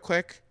on real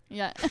quick.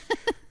 Yeah.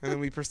 And then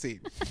we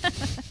proceed.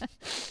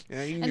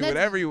 Yeah, you can do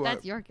whatever you want.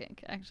 That's your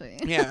kink, actually.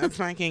 Yeah, that's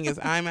my kink is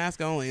eye mask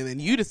only. And then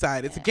you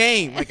decide. It's a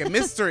game, like a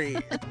mystery.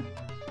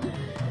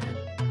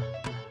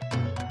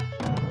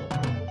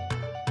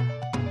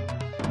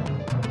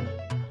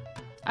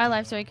 Our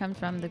life story comes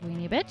from the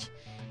Queeny Bitch.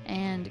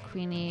 And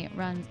Queeny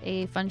runs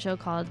a fun show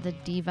called the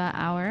Diva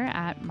Hour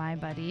at My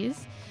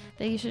Buddies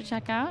that you should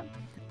check out.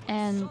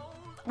 And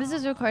this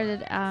is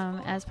recorded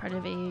as part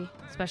of a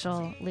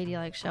special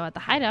Ladylike show at the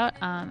Hideout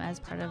as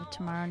part of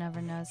Tomorrow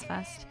Never Knows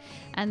Fest.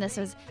 And this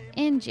was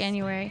in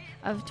January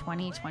of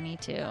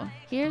 2022.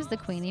 Here's the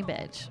Queeny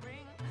Bitch.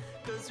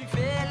 'Cause we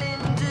fell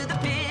into the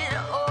pit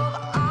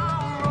of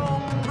our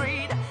own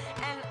greed,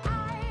 and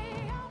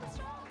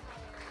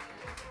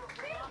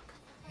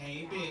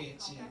Hey,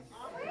 bitches.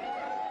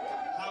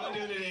 How we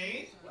doing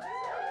today? Hi,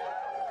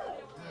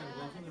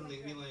 welcome to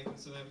Ladylike. I'm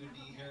so happy to be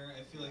here.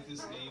 I feel like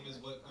this name is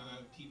what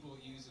people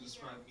use to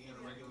describe me on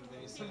a regular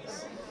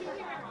basis.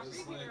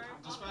 Just like,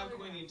 describe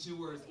Queeny in 2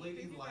 words.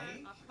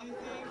 Ladylike, I think?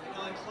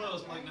 Like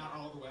close, but like not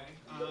all the way.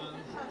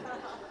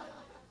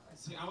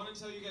 See, I want to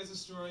tell you guys a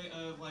story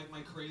of like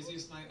my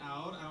craziest night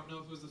out. I don't know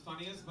if it was the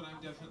funniest, but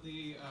I'm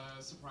definitely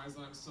surprised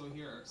that I'm still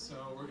here.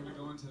 So we're going to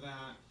go into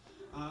that.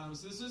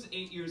 So this was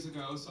 8 years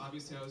ago, so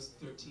obviously I was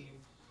 13.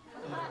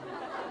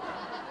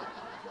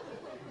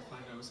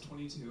 Fine, I was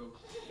 22.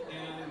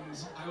 And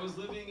I was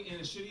living in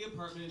a shitty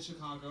apartment in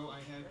Chicago.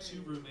 I had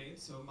 2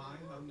 roommates, so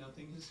how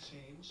nothing has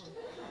changed.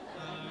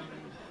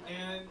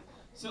 And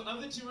so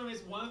of the 2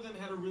 roommates, one of them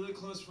had a really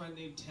close friend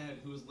named Ted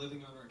who was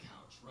living on our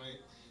couch, right?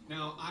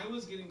 Now, I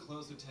was getting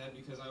close to Ted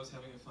because I was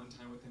having a fun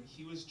time with him.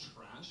 He was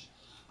trash,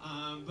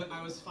 but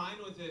I was fine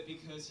with it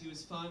because he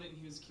was fun and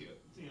he was cute.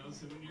 You know,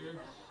 so when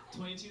you're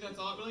 22, that's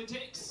all it really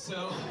takes. So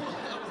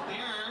I was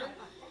there,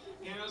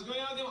 and I was going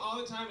out with him all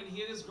the time, and he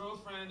had his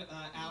girlfriend,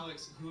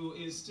 Alex, who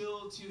is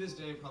still, to this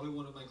day, probably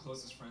one of my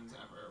closest friends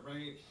ever,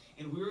 right?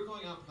 And we were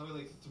going out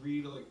probably like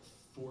 3 to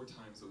 4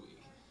 times a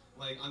week,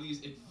 like on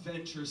these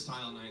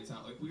adventure-style nights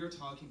out. Like, we were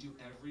talking to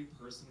every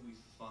person we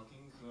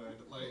fucking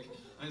could. Like,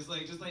 I was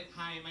like, just like,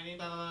 hi, my name,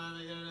 blah, blah,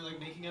 blah, like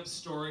making up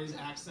stories,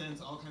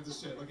 accents, all kinds of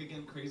shit. Like,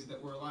 again, crazy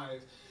that we're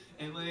alive.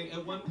 And like,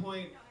 at one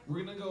point,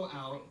 we're gonna go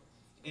out,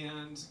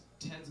 and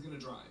Ted's gonna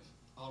drive.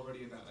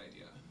 Already a bad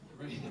idea,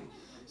 right?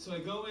 So I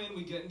go in,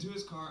 we get into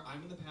his car,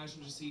 I'm in the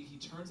passenger seat, he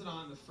turns it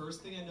on, the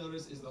first thing I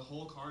notice is the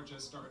whole car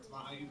just starts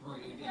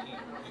vibrating,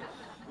 right?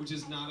 Which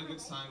is not a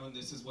good sign when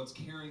this is what's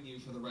carrying you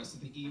for the rest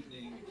of the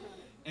evening.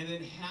 And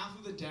then half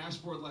of the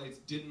dashboard lights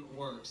didn't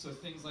work, so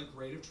things like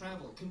rate of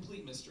travel,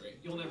 complete mystery.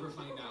 You'll never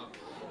find out,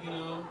 you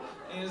know?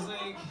 And it's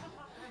like,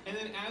 and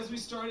then as we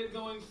started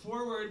going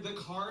forward, the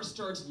car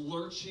starts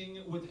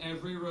lurching with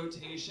every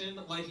rotation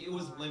like it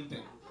was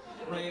limping.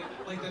 Right?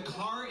 Like the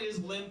car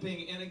is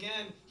limping, and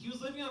again, he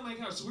was living on my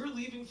couch. So we were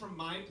leaving from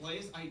my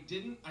place. I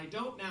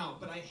don't now,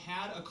 but I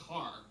had a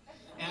car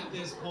at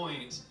this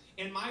point,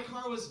 and my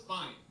car was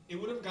fine. It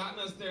would have gotten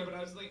us there, but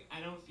I was like, I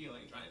don't feel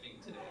like driving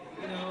today.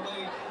 You know,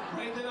 like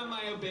right then on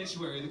my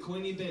obituary, the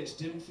Queeny Bitch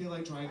didn't feel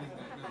like driving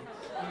that night.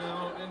 You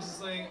know, and it's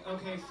just like,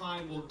 okay,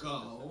 fine, we'll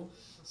go.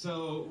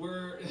 So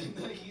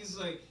he's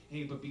like,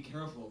 hey, but be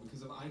careful,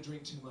 because if I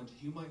drink too much,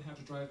 you might have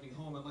to drive me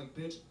home. I'm like,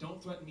 bitch,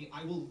 don't threaten me,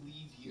 I will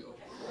leave you.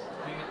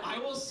 Right? I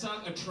will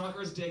suck a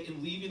trucker's dick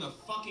and leave you in the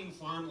fucking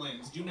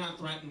farmlands. Do not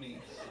threaten me.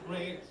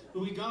 Right?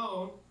 But we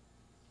go,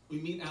 we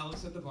meet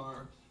Alex at the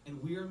bar,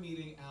 and we are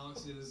meeting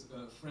Alex's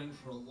friend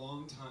for a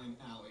long time,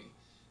 Allie.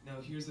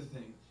 Now, here's the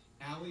thing.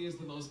 Allie is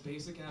the most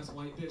basic-ass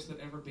white bitch that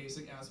ever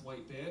basic-ass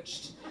white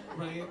bitched,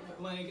 right?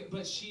 Like,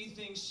 but she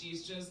thinks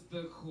she's just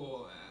the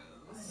coolest.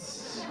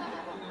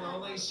 You know,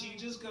 like, she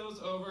just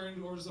goes over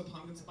and orders a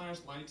pumpkin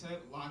spice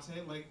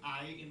latte, like,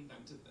 I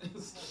invented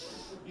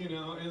this. You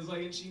know, and it's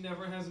like, and she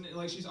never has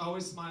like, she's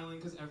always smiling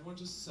because everyone's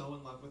just so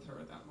in love with her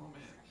at that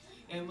moment.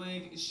 And,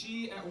 like,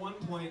 she, at one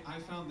point, I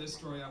found this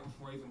story out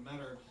before I even met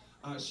her,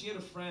 she had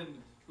a friend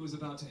who was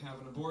about to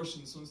have an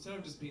abortion, so instead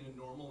of just being a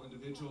normal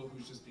individual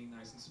who's just being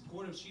nice and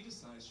supportive, she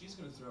decides she's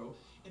going to throw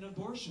an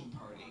abortion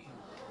party.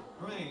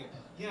 Right.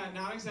 Yeah,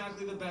 not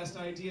exactly the best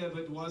idea,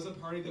 but was a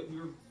party that we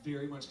were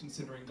very much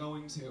considering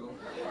going to.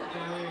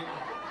 And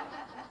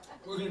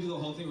we're going to do the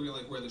whole thing where we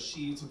like wear the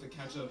sheets with the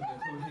ketchup and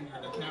the coat hanger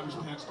and the Cabbage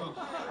Patch Doll.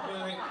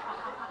 Like,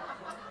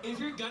 if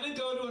you're going to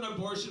go to an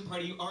abortion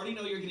party, you already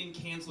know you're getting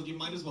canceled, you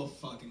might as well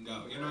fucking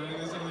go. You know what I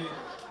mean? So, like,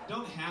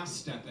 don't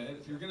half-step it.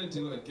 If you're going to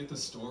do it, get the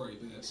story,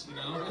 bitch, you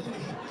know?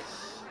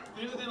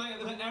 Here's the thing,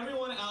 like,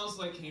 everyone else,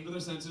 like, came to their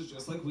senses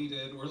just like we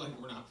did. We're like,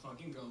 we're not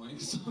fucking going.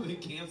 So they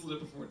canceled it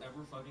before it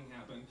ever fucking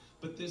happened.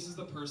 But this is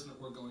the person that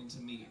we're going to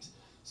meet.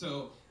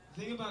 So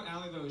the thing about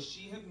Allie, though, is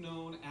she had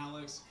known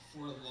Alex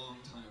for a long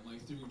time,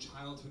 like, through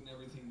childhood and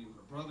everything, knew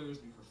her brothers,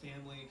 knew her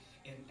family,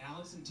 and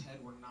Alex and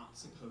Ted were not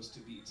supposed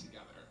to be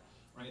together,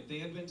 right? They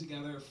had been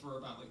together for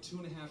about, like,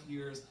 2.5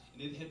 years,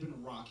 and it had been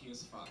rocky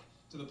as fuck.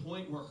 to the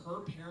point where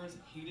her parents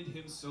hated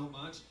him so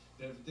much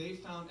that if they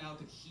found out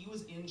that he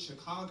was in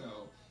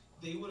Chicago,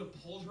 they would have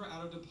pulled her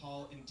out of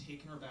DePaul and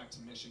taken her back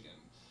to Michigan.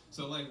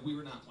 So like, we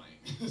were not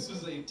playing. This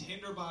was a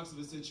tinderbox of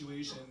a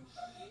situation.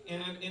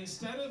 And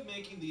instead of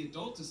making the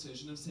adult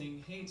decision of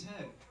saying, hey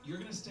Ted, you're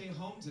gonna stay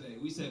home today,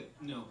 we said,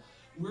 no.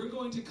 We're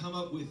going to come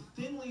up with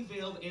thinly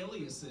veiled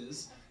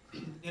aliases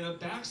and a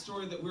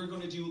backstory that we're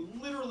going to do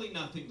literally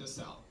nothing to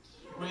sell,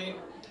 right?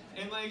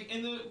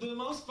 And the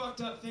most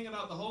fucked up thing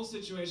about the whole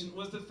situation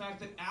was the fact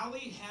that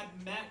Allie had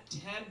met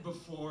Ted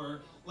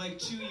before, like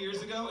 2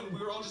 years ago, and we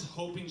were all just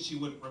hoping she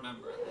wouldn't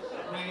remember,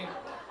 right?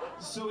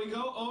 So we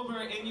go over,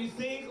 and you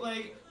think,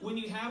 like, when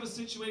you have a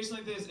situation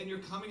like this, and you're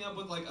coming up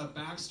with, like, a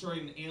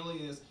backstory and an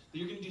alias, that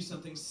you're gonna do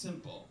something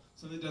simple,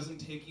 something that doesn't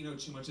take,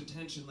 too much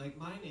attention. Like,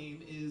 my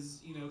name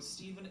is,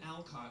 Stephen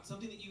Alcott,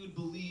 something that you would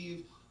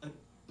believe a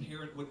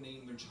parent would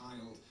name their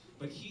child.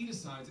 But he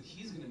decides that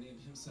he's gonna name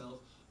himself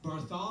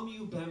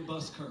Bartholomew Ben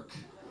Buskirk.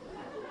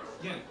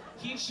 Yeah,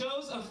 he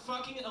chose a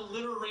fucking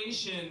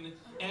alliteration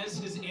as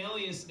his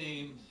alias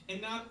name,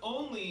 and not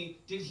only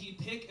did he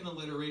pick an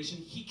alliteration,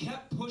 he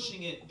kept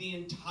pushing it the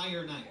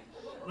entire night,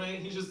 right?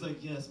 He's just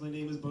like, yes, my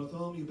name is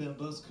Bartholomew Ben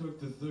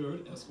Buskirk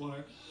III,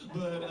 Esquire,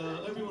 but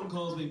everyone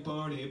calls me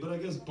Barney, but I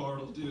guess Bart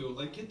will do.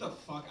 Like, get the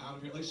fuck out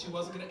of here. Like, she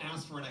wasn't gonna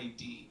ask for an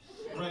ID,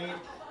 right?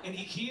 And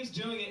he keeps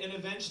doing it, and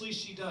eventually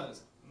she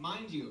does.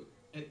 Mind you,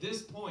 at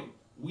this point,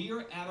 we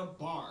are at a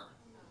bar.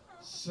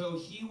 So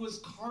he was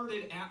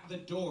carded at the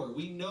door.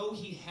 We know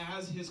he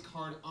has his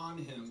card on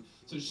him.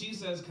 So she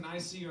says, can I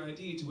see your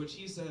ID? To which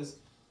he says,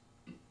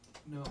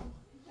 no.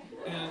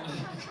 And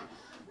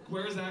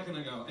where's that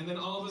gonna go? And then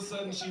all of a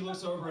sudden she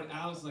looks over at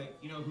Alex like,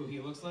 you know who he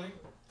looks like?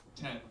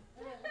 Ted.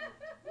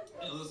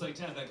 It looks like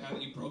Ted, that guy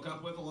that you broke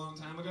up with a long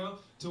time ago.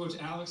 To which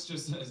Alex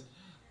just says,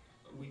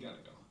 we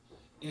gotta go.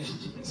 And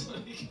it's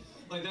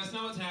like, that's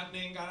not what's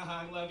happening, gotta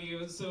hug, love you,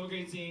 it's so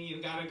great seeing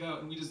you, gotta go.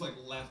 And we just like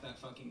left that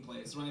fucking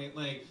place, right?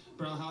 Like,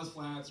 Barrel House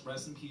Flats,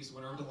 rest in peace,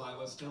 Winter of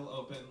Delilah, still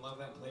open, love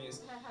that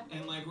place.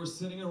 And like, we're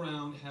sitting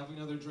around having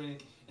another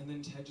drink, and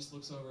then Ted just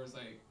looks over and is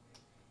like,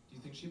 do you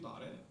think she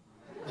bought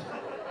it?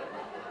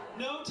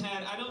 No,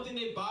 Ted, I don't think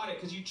they bought it,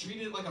 because you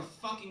treated it like a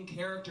fucking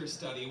character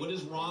study. What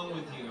is wrong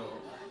with you?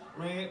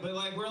 Right? But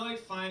like, we're like,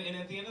 fine, and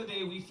at the end of the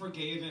day, we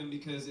forgave him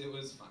because it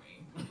was funny.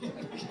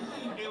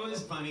 It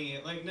was funny.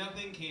 Like,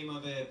 nothing came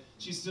of it.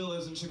 She still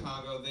lives in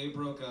Chicago. They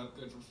broke up.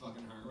 Good for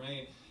fucking her,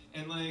 right?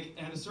 And like,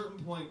 at a certain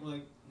point, we're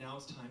like, now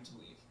it's time to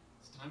leave.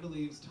 It's time to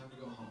leave. It's time to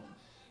go home.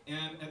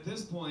 And at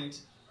this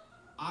point,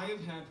 I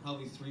have had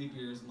probably 3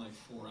 beers in like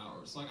 4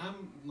 hours. Like,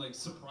 I'm like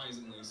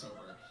surprisingly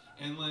sober.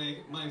 And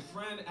like, my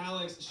friend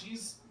Alex,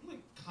 she's like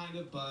kind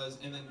of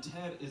buzzed, and then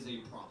Ted is a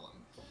problem.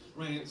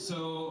 Right,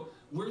 so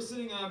we're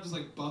sitting up just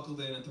like buckled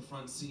in at the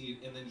front seat,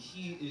 and then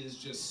he is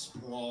just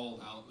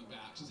sprawled out in the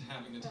back, just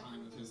having the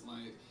time of his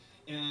life.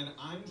 And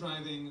I'm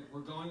driving, we're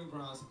going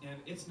across, and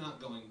it's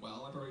not going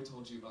well. I've already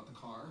told you about the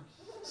car.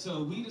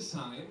 So we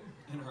decide,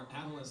 in our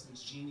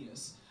adolescence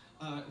genius,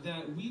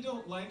 that we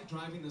don't like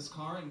driving this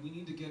car and we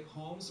need to get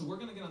home, so we're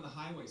gonna get on the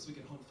highway so we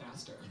get home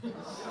faster.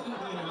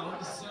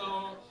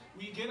 So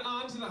we get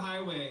onto the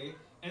highway,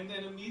 and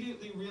then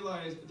immediately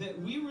realize that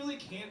we really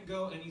can't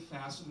go any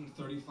faster than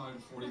 35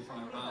 to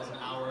 45 miles an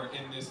hour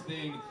in this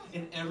thing,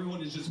 and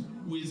everyone is just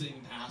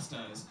whizzing past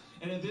us.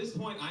 And at this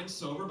point, I'm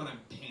sober, but I'm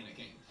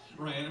panicking,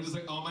 right? I'm just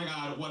like, oh my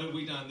God, what have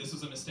we done? This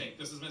was a mistake.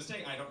 This is a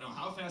mistake. I don't know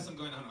how fast I'm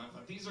going. I don't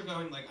know if these are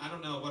going. Like, I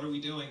don't know. What are we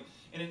doing?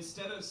 And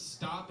instead of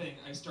stopping,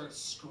 I start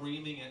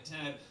screaming at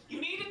Ted, you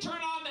need to turn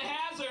on the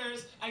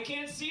hazards. I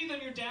can't see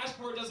them. Your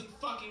dashboard doesn't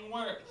fucking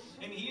work.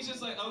 And he's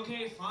just like,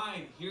 okay,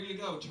 fine. Here you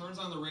go. Turns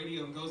on the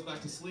radio and goes back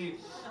to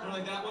sleep. And I'm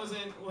like, that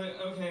wasn't,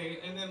 okay.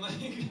 And then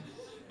like,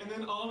 and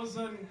then all of a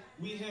sudden,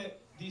 we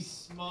hit the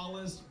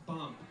smallest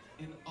bump.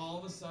 And all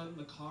of a sudden,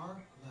 the car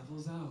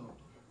levels out.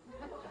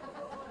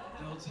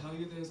 And I'll tell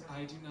you this,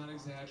 I do not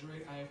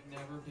exaggerate, I have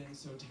never been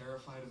so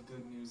terrified of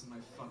good news in my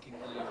fucking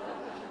life.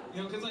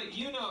 Because like,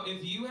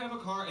 if you have a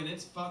car and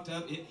it's fucked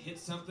up, it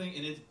hits something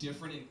and it's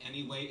different in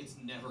any way, it's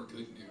never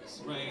good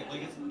news, right?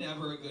 Like, it's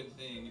never a good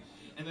thing.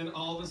 And then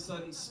all of a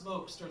sudden,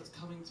 smoke starts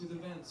coming through the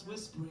vents,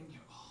 whispering,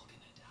 you're all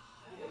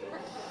gonna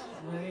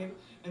die, right?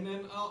 And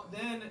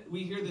then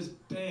we hear this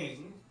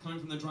bang coming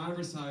from the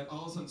driver's side,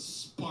 all of a sudden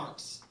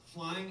sparks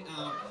flying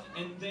out,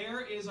 and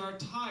there is our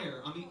tire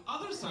on the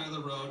other side of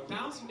the road,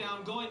 bouncing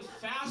down, going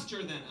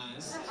faster than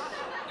us.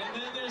 And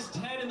then there's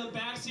Ted in the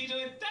back seat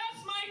doing,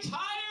 that's my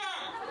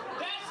tire!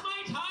 That's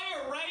my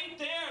tire right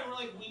there! And we're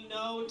like, we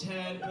know,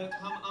 Ted, but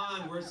come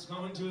on, we're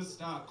going to a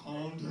stop.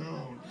 Calm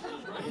down.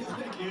 Right?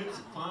 Like, it's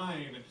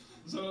fine.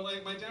 So,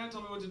 like, my dad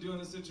told me what to do in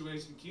this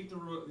situation. Keep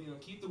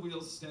the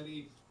wheels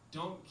steady.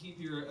 Don't keep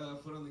your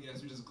foot on the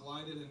gas. We just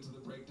glided into the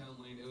breakdown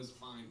lane. It was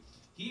fine.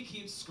 He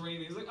keeps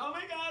screaming. He's like, oh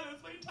my God,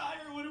 that's my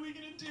tire. What are we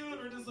going to do? And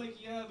we're just like,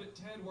 yeah, but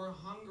Ted, we're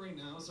hungry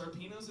now.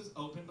 Sarpino's is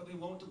open, but they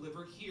won't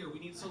deliver here. We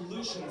need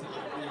solutions out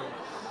of here.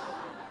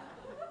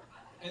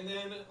 And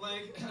then,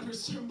 like, at a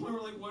certain point,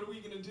 we're like, what are we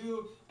going to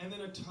do? And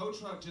then a tow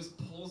truck just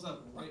pulls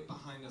up right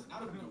behind us,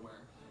 out of nowhere.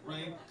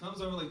 right?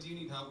 Comes over like, do you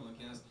need help? I'm like,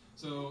 yes.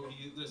 So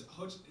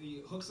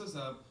he hooks us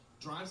up,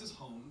 drives us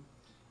home,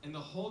 and the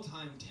whole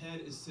time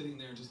Ted is sitting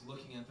there just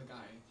looking at the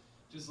guy,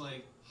 just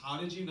like, how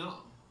did you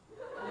know?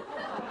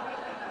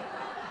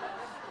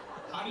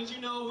 How did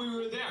you know we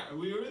were there?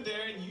 We were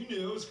there and you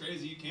knew. It was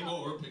crazy. You came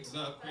over, picked us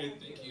up.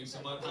 Great, thank you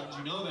so much. How did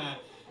you know that?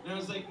 And I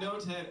was like, no,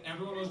 Ted,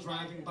 everyone was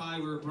driving by.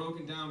 We were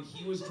broken down.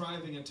 He was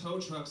driving a tow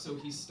truck, so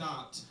he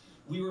stopped.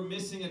 We were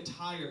missing a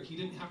tire. He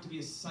didn't have to be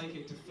a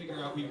psychic to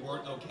figure out we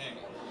weren't okay.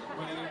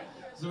 Right?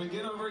 So we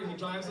get over, he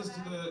drives us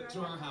to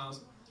our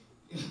house.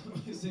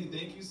 We say,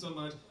 thank you so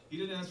much. He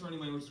didn't ask for any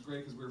money, which is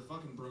great because we were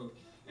fucking broke.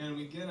 And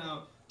we get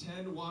out.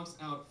 Ted walks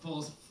out,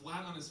 falls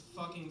flat on his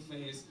fucking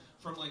face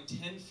from like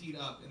 10 feet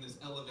up in this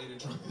elevated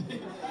truck.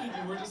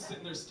 And we're just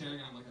sitting there staring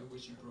at him like, I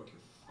wish you broke your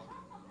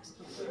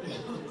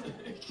fucking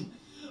nose.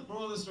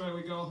 Moral of the story,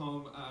 we go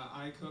home.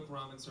 I cook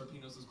ramen,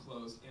 Sarpino's is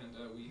closed, and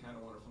we had a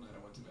wonderful night. I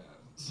went to bed.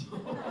 So,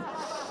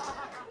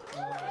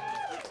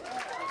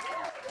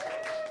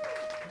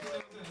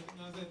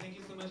 that was it. Thank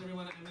you so much,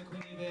 everyone. I'm the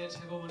Queeny bitch.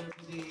 Have a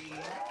wonderful day.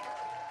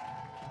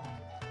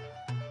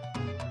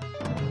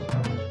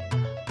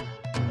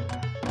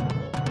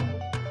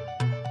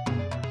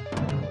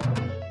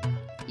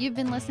 You've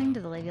been listening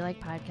to the Ladylike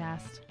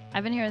Podcast.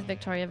 I've been here with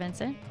Victoria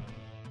Vincent.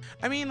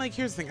 I mean, like,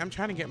 here's the thing. I'm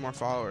trying to get more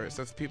followers.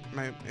 So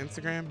my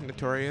Instagram,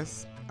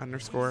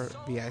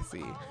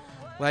 notorious_VIC.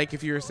 Like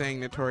if you were saying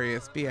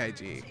Notorious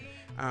BIG.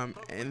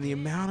 And the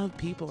amount of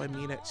people I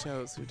meet at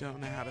shows who don't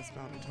know how to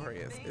spell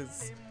notorious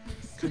is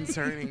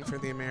concerning for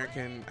the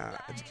American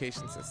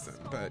education system.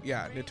 But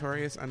yeah,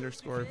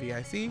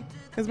 notorious_VIC,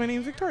 because my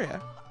name's Victoria.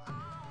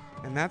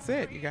 And that's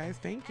it, you guys.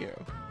 Thank you.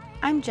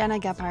 I'm Jenna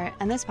Gephardt,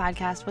 and this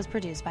podcast was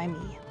produced by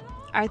me.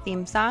 Our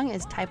theme song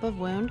is Type of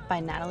Wound by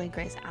Natalie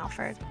Grace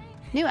Alford.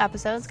 New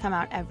episodes come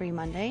out every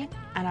Monday,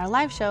 and our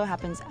live show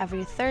happens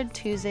every third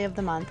Tuesday of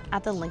the month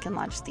at the Lincoln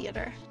Lodge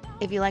Theater.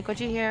 If you like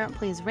what you hear,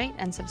 please rate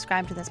and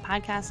subscribe to this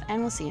podcast,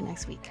 and we'll see you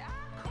next week.